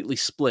completely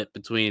split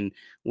between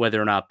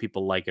whether or not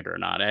people like it or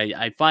not.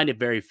 I find it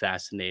very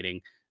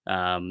fascinating.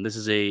 This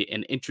is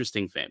an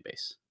interesting fan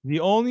base. The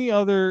only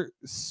other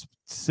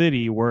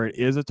city where it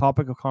is a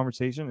topic of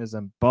conversation is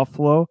in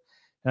Buffalo.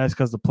 And that's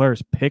because the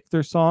players pick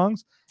their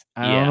songs.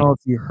 And I don't Yeah, know if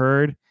you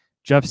heard,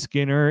 Jeff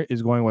Skinner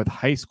is going with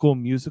High School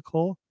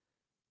Musical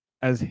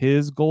as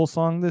his goal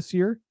song this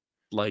year.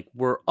 like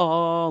we're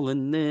all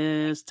in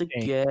this I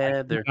think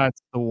together.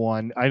 that's the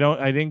one. I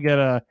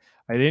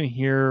didn't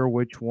hear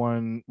which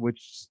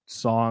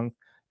song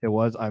it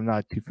was. I'm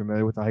not too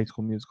familiar with the High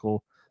School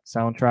Musical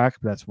soundtrack,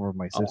 but that's more of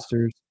my Oh,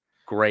 sister's.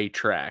 great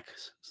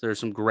tracks. So there's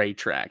some great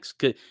tracks.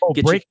 Could Oh,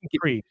 get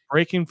you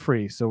Breaking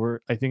Free. So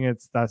I think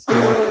that's the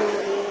one.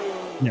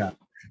 Yeah,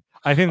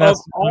 I think of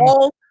that's the one.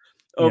 all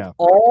of Yeah.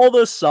 all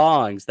the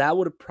songs, that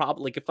would have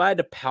probably like if I had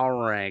to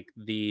power rank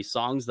the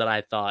songs that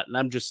I thought, and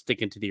I'm just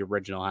sticking to the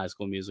original High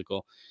School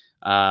Musical,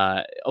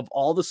 of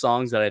all the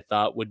songs that I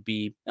thought would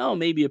be, oh,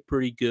 maybe a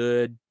pretty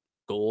good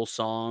goal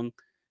song,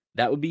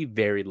 that would be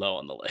very low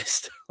on the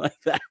list. Like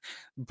that,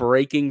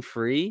 Breaking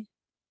Free.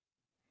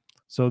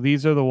 So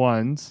these are the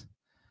ones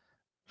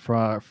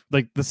from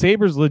like the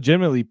Sabres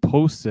legitimately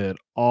posted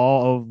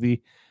all of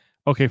the.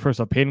 Okay, first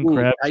up, Peyton Ooh,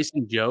 Krebs.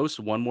 Tyson Jost,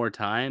 One More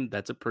Time.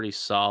 That's a pretty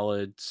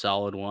solid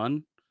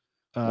one.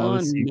 Let's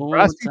One see, more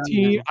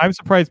Rasputin. time. I'm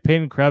surprised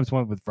Peyton Krebs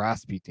went with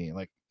Rasputin.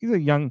 Like he's a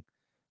young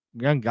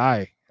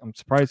guy. I'm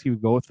surprised he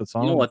would go with the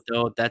You know song. what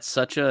though? That's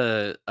such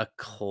a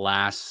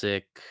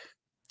classic.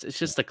 It's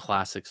Yeah. just a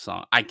classic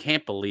song. I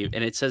can't believe,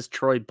 and it says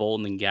Troy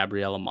Bolton and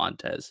Gabriela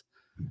Montez.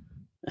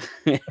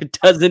 It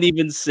doesn't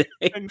even say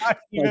And not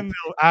like. even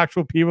the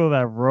actual people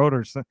that wrote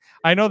or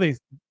I know they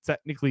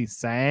technically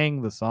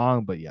sang the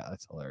song, but yeah,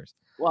 that's hilarious.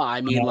 Well,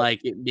 I mean, Uh, like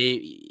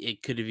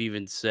it could have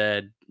even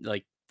said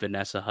like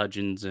Vanessa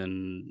Hudgens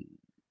and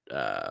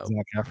uh,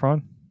 Zac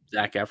Efron.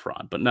 Zac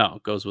Efron, but no,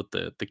 it goes with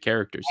the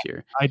characters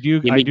here. I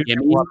do Gimme, I do give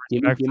a lot gimme, of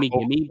gimme, respect for gimme,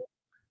 both. gimme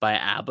by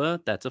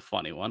ABBA. That's a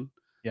funny one.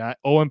 Yeah,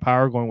 Owen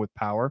Power going with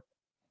Power.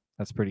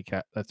 That's pretty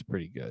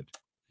good.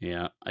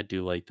 Yeah, I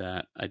do like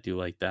that. I do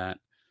like that.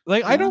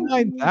 Like, I don't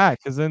mind that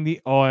because then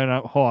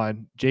hold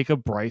on,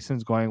 Jacob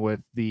Bryson's going with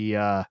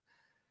the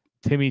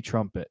Timmy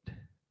Trumpet.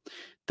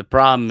 The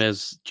problem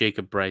is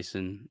Jacob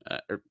Bryson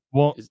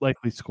Won't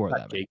likely score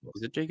that many.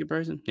 Is it Jacob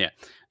Bryson? Yeah.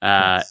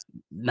 Yes.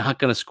 Not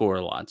going to score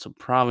a lot, so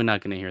probably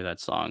not going to hear that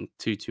song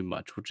too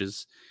much, which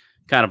is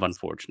kind of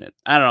unfortunate.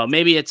 I don't know.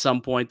 Maybe at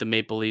some point the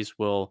Maple Leafs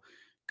will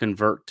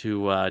convert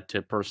to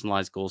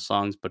personalized goal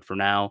songs, but for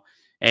now,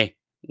 hey,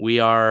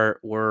 we're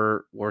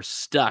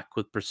stuck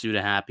with Pursuit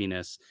of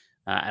Happiness,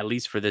 at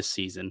least for this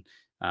season.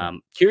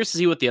 Curious to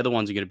see what the other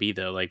ones are going to be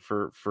though. Like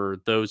for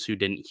those who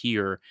didn't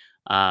hear,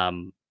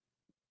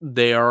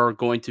 there are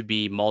going to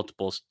be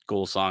multiple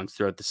goal songs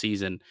throughout the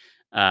season,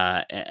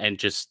 and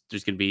just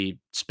there's going to be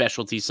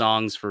specialty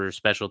songs for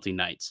specialty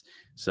nights.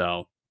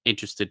 So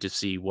interested to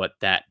see what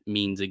that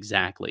means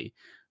exactly.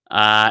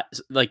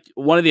 Like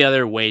one of the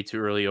other way too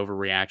early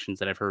overreactions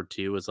that I've heard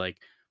too was like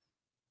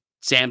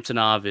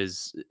Samsonov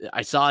is.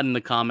 I saw it in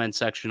the comment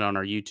section on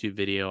our YouTube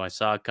video. I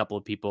saw a couple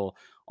of people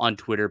on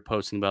Twitter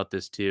posting about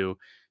this too,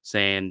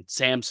 saying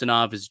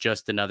Samsonov is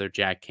just another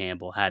Jack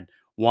Campbell. Had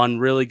one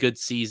really good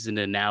season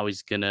and now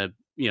he's gonna,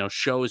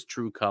 show his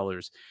true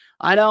colors.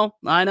 I know.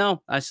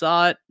 I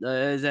saw it.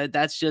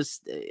 That's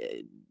just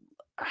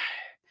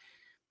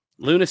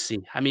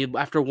lunacy. I mean,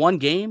 after one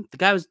game, the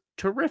guy was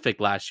terrific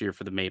last year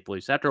for the Maple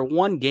Leafs. After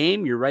one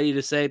game, you're ready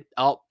to say,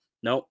 "Oh,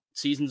 no,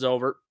 season's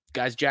over."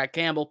 Guy's Jack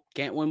Campbell.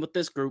 Can't win with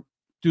this group.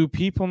 Do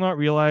people not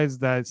realize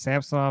that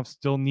Samsonov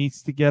still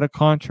needs to get a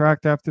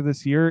contract after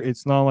this year?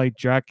 It's not like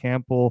Jack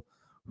Campbell,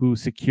 who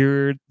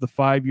secured the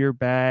 5-year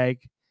bag,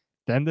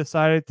 then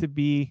decided to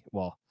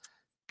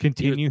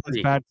continue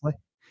his bad play.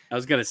 I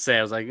was gonna say,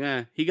 I was like,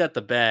 he got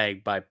the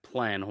bag by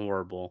playing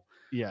horrible.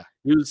 Yeah.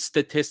 He was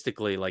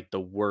statistically like the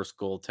worst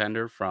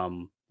goaltender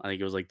from, I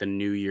think it was like the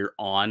new year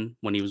on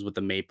when he was with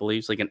the Maple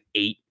Leafs, like an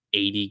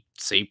 880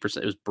 save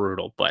percent. It was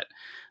brutal, but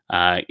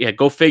yeah,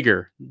 go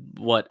figure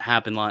what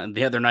happened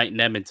the other night in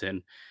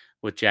Edmonton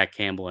with Jack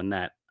Campbell and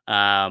net.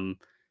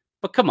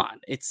 But come on,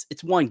 it's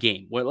one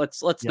game. Well,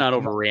 let's not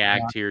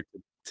overreact here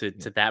to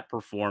that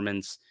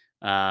performance.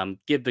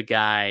 Give the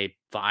guy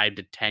 5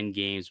 to 10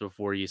 games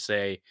before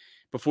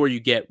you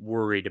get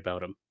worried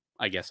about him.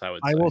 I guess I would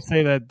say. I will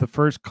say that the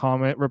first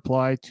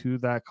reply to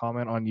that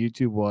comment on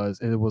YouTube was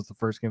it was the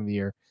first game of the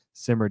year.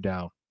 Simmer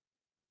down.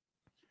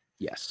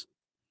 Yes.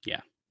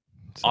 Yeah.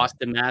 So.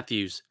 Austin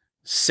Matthews,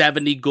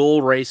 70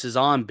 goal race is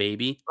on,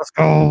 baby. Let's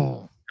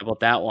go. How about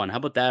that one? How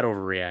about that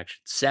overreaction?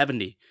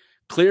 70.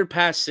 Cleared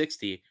past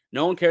 60.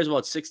 No one cares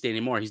about 60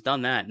 anymore. He's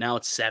done that. Now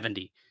it's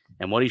 70.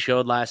 And what he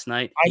showed last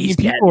night, he's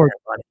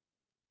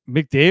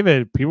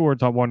McDavid, people were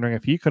wondering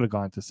if he could have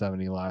gone to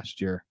 70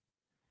 last year.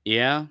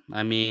 Yeah,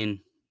 I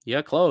mean,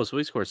 yeah, close.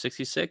 We scored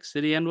 66.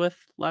 Did he end with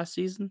last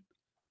season?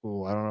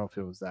 Oh, I don't know if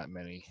it was that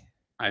many.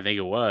 I think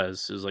it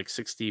was. It was like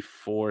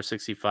 64,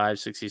 65,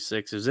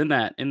 66. It was in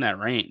that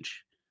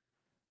range.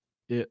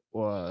 It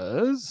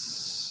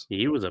was.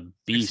 He was a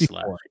beast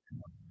last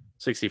year.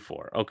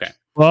 64. Okay.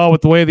 Well,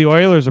 with the way the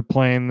Oilers are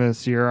playing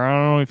this year, I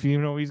don't know if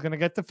he's going to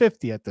get to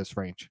 50 at this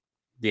range.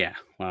 Yeah.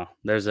 Well,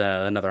 there's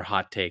another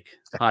hot take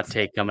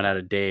coming out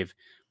of Dave.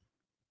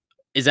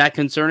 Is that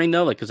concerning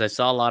though? Like, because I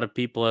saw a lot of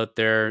people out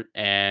there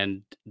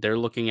and they're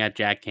looking at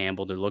Jack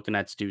Campbell, they're looking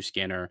at Stu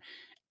Skinner,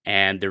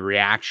 and the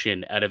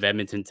reaction out of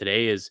Edmonton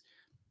today is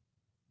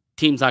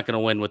team's not going to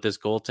win with this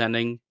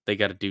goaltending. They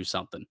got to do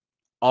something.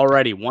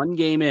 Already one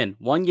game in,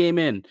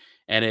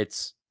 and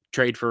it's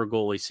trade for a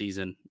goalie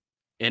season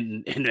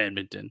in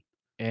Edmonton.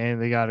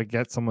 And they got to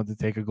get someone to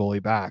take a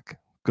goalie back.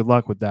 Good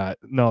luck with that.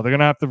 No, they're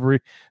gonna have to.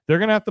 They're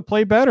gonna have to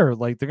play better.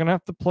 Like they're gonna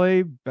have to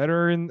play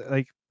better, and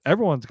like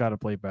everyone's got to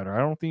play better. I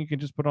don't think you can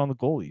just put on the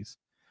goalies.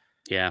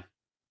 Yeah,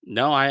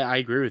 no, I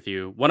agree with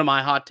you. One of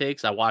my hot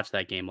takes. I watched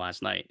that game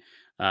last night,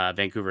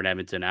 Vancouver and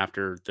Edmonton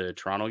after the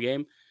Toronto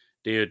game.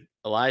 Dude,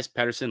 Elias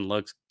Pettersson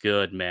looks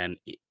good, man.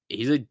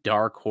 He's a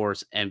dark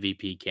horse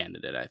MVP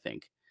candidate. I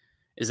think.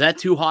 Is that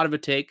too hot of a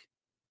take?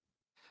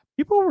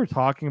 People were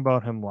talking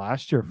about him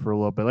last year for a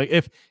little bit. Like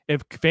if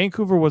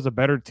Vancouver was a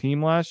better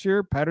team last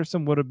year,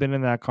 Pettersson would have been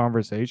in that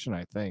conversation.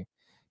 I think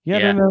he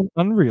had an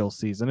unreal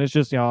season. It's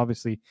just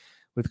obviously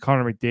with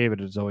Connor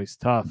McDavid, it's always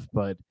tough.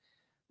 But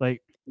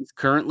like he's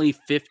currently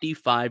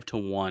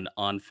 55-1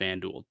 on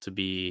FanDuel to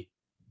be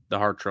the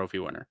Hart Trophy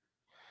winner.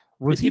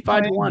 Was he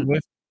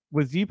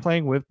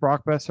playing with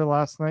Brock Besser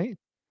last night?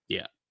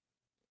 Yeah,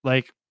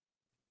 like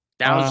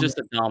that was just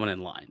a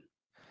dominant line.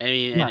 I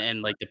mean,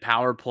 and like the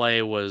power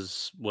play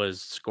was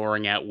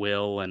scoring at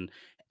will, and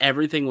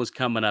everything was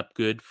coming up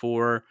good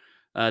for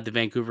the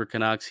Vancouver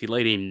Canucks. He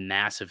laid a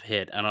massive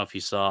hit. I don't know if you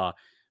saw,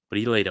 but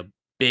he laid a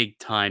big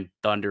time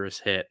thunderous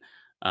hit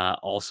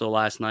also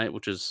last night,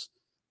 which is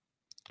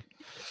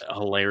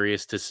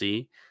hilarious to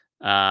see.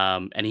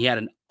 And he had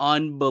an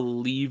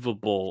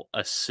unbelievable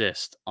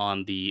assist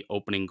on the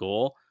opening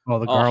goal. Oh,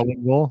 the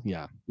Garland goal?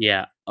 Yeah.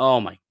 Yeah. Oh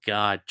my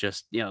God.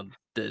 Just,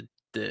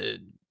 the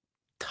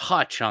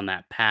touch on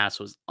that pass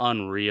was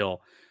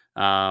unreal.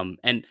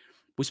 And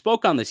We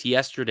spoke on this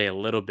yesterday a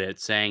little bit,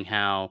 saying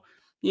how,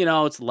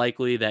 it's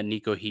likely that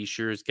Nico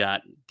Heischer's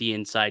got the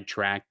inside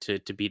track to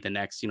be the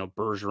next,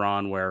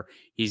 Bergeron, where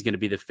he's going to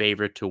be the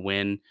favorite to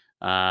win,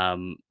 a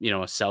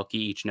Selke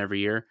each and every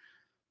year.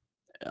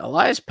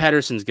 Elias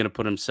Pettersson's going to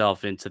put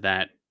himself into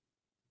that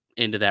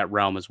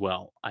realm as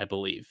well, I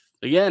believe.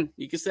 Again,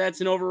 you can say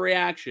that's an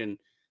overreaction,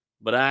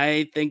 but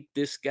I think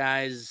this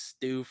guy's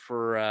due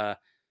for a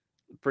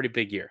pretty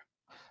big year.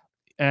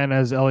 And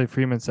as Elliot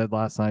Freeman said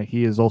last night,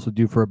 he is also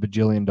due for $1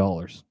 bajillion.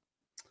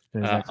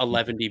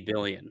 11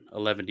 billion,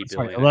 11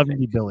 Sorry, billion,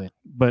 11 billion,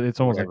 but it's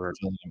almost whatever. like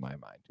a billion in my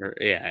mind.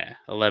 Yeah,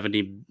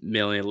 11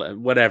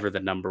 million, whatever the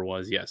number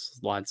was. Yes,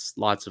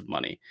 lots of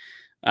money.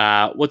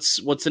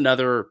 What's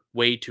another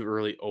way too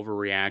early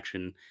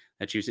overreaction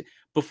that you see?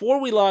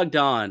 Before we logged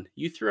on,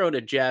 you threw out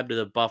a jab to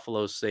the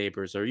Buffalo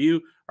Sabres. Are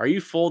you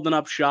folding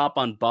up shop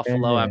on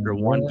Buffalo after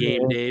one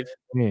game, Dave?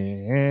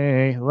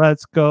 Hey,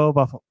 let's go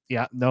Buffalo.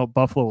 Yeah, no,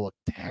 Buffalo looked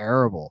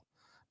terrible,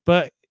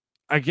 but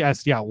I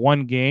guess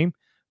one game.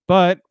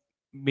 But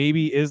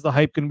maybe is the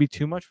hype going to be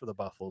too much for the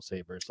Buffalo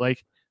Sabres?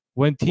 Like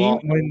when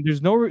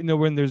there's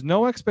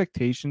no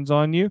expectations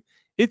on you,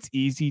 it's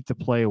easy to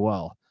play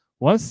well.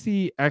 Once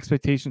the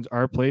expectations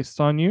are placed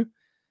on you,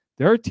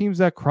 there are teams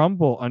that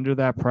crumble under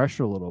that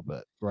pressure a little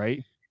bit,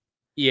 right?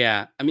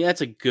 Yeah, I mean,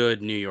 that's a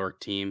good New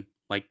York team.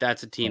 Like,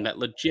 that's a team that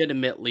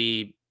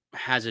legitimately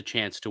has a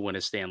chance to win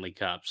a Stanley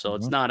Cup. So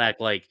it's not act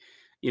like,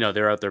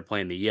 they're out there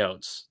playing the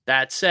Yotes.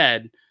 That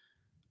said,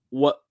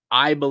 what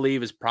I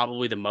believe is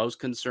probably the most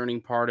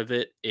concerning part of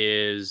it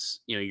is,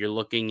 you're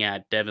looking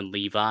at Devin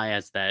Levi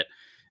as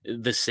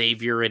the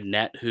savior in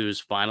net who's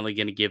finally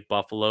going to give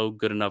Buffalo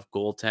good enough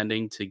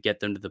goaltending to get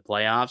them to the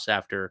playoffs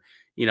after,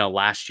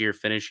 last year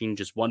finishing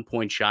just 1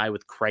 point shy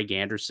with Craig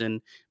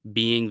Anderson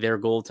being their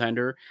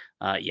goaltender.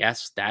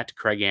 Yes, that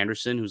Craig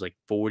Anderson, who's like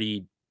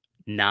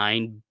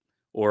 49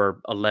 or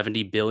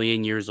 11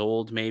 billion years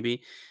old,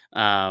 maybe.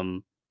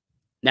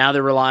 Now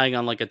they're relying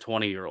on like a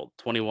 21-year-old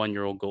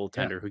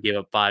goaltender who gave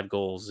up 5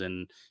 goals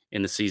in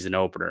the season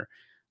opener.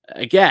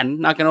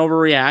 Again, not going to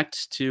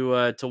overreact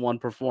to one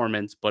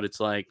performance, but it's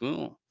like,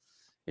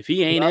 if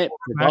he ain't it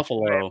for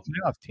Buffalo,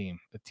 playoff team,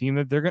 a team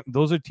that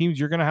those are teams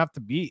you're going to have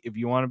to beat if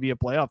you want to be a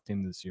playoff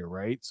team this year,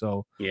 right?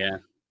 So yeah,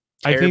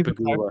 I think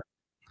Pegula.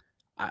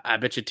 I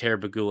bet you Terry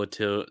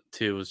Pegula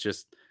too was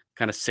just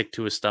kind of sick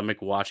to his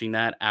stomach watching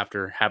that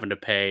after having to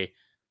pay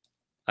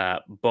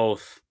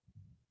both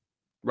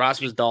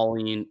Rasmus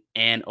Dahlin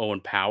and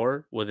Owen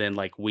Power within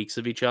like weeks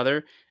of each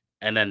other,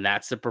 and then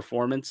that's the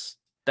performance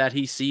that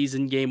he sees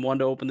in game 1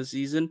 to open the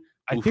season.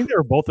 I think they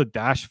were both a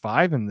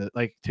 -5 in the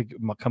to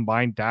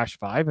combine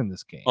 -5 in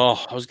this game.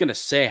 Oh, I was gonna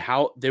say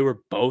how they were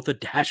both a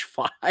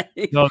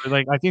 -5. No,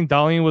 I think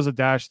Dahlin was a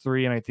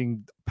 -3, and I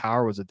think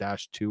Power was a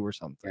 -2 or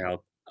something. Yeah,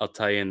 I'll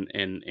tell you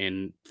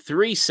in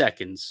 3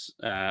 seconds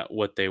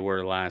what they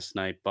were last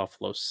night.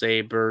 Buffalo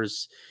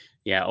Sabres.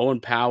 Yeah, Owen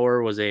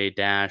Power was a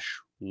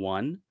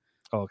 -1.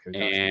 Oh, okay,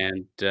 gotcha.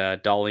 And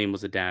Dahlin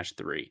was a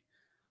 -3.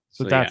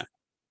 So that's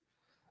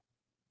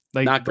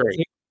not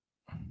great.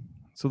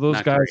 So those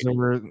Not guys great.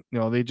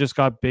 were, they just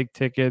got big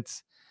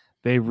tickets.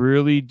 They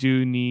really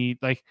do need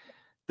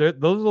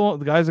those are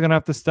the guys are gonna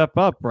have to step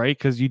up, right?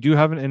 Because you do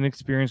have an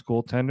inexperienced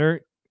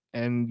goaltender,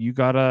 and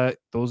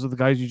those are the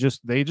guys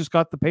they just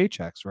got the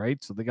paychecks,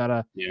 right? So they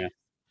gotta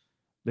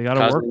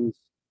work.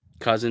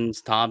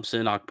 Cousins,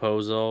 Thompson,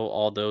 Okposo,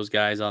 all those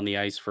guys on the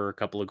ice for a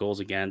couple of goals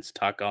against,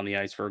 Tuck on the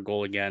ice for a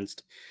goal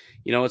against.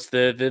 It's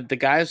the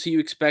guys who you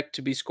expect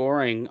to be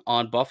scoring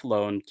on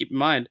Buffalo. And keep in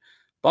mind,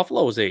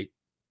 Buffalo was a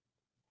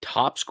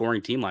top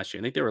scoring team last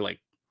year. I think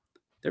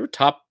they were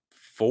top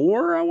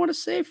 4, I want to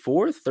say,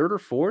 third or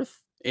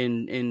fourth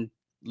in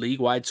league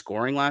wide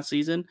scoring last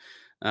season.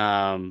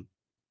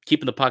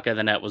 Keeping the puck out of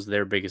the net was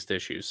their biggest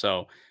issue.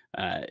 So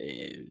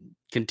it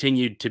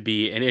continued to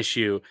be an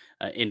issue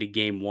into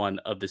game 1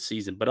 of the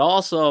season. But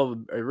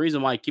also a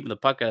reason why keeping the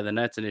puck out of the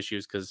net's an issue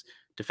is because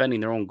defending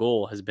their own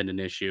goal has been an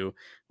issue,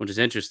 which is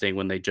interesting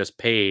when they just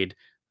paid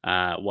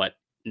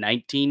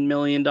 $19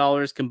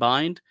 million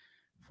combined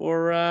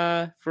for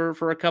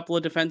a couple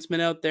of defensemen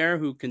out there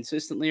who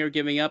consistently are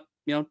giving up,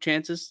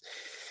 chances.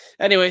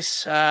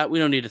 Anyways, we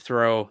don't need to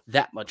throw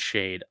that much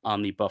shade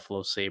on the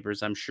Buffalo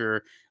Sabres. I'm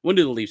sure. When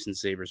do the Leafs and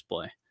Sabres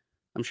play?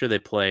 I'm sure they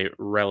play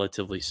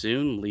relatively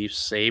soon. Leafs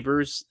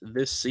Sabres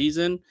this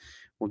season.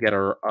 We'll get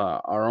our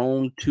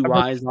own 2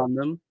 eyes on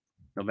them.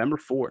 November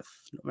 4th.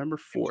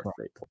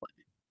 They play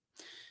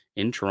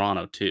in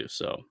Toronto too.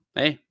 So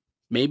hey,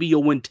 maybe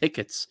you'll win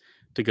tickets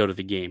to go to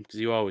the game because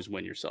you always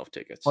win yourself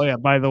tickets. Oh yeah,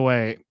 by the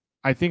way,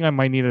 I think I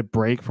might need a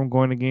break from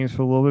going to games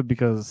for a little bit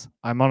because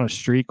I'm on a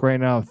streak right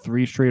now of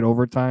 3 straight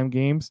overtime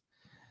games.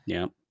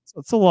 Yeah. So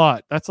it's a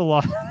lot. That's a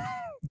lot.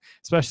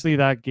 Especially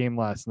that game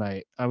last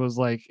night. I was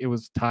like, it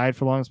was tied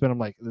for long spin. I'm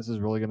like, this is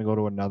really going to go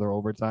to another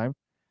overtime.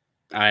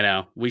 I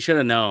know. We should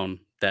have known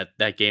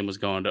that game was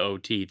going to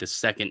OT the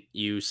second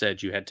you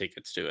said you had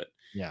tickets to it.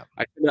 Yeah.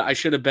 I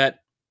should have bet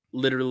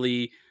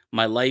literally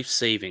my life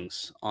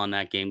savings on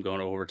that game going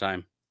to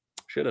overtime.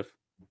 Should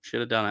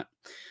have done it.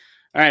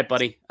 All right,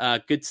 buddy.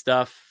 Good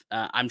stuff.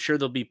 I'm sure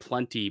there'll be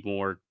plenty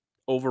more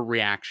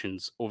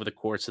overreactions over the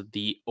course of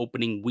the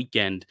opening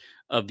weekend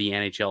of the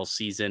NHL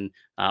season.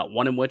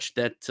 One in which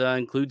that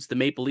includes the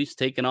Maple Leafs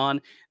taking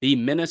on the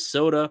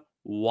Minnesota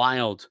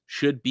Wild.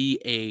 Should be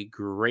a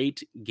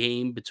great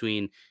game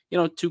between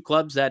two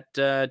clubs that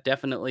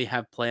definitely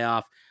have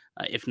playoff,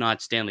 if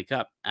not Stanley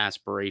Cup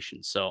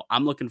aspirations. So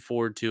I'm looking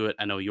forward to it.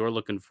 I know you're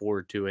looking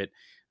forward to it.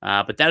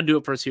 But that'll do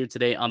it for us here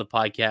today on the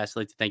podcast.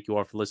 I'd like to thank you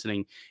all for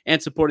listening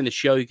and supporting the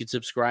show. You can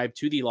subscribe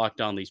to the Locked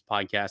On Leafs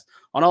podcast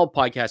on all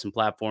podcasts and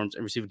platforms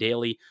and receive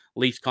daily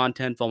Leafs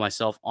content. Follow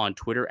myself on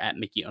Twitter at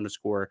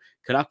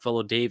Mickey_Canuck.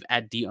 Follow Dave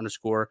at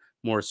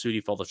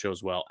D_Morassutti. Follow the show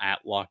as well at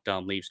Locked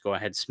On Leafs. Go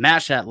ahead,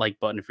 smash that like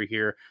button if you're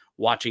here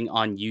watching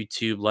on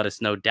YouTube. Let us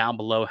know down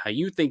below how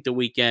you think the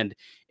weekend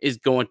is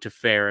going to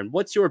fare and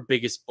what's your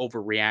biggest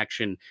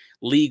overreaction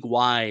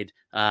league-wide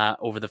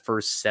over the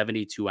first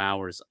 72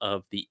 hours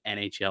of the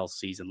NHL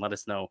season. Let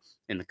us know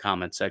in the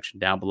comment section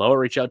down below or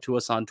reach out to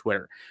us on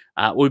Twitter.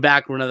 We'll be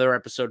back with another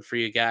episode for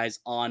you guys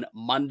on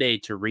Monday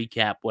to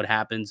recap what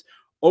happens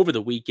over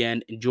the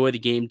weekend. Enjoy the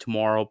game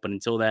tomorrow, but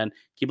until then,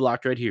 keep it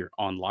locked right here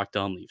on Locked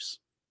On Leafs.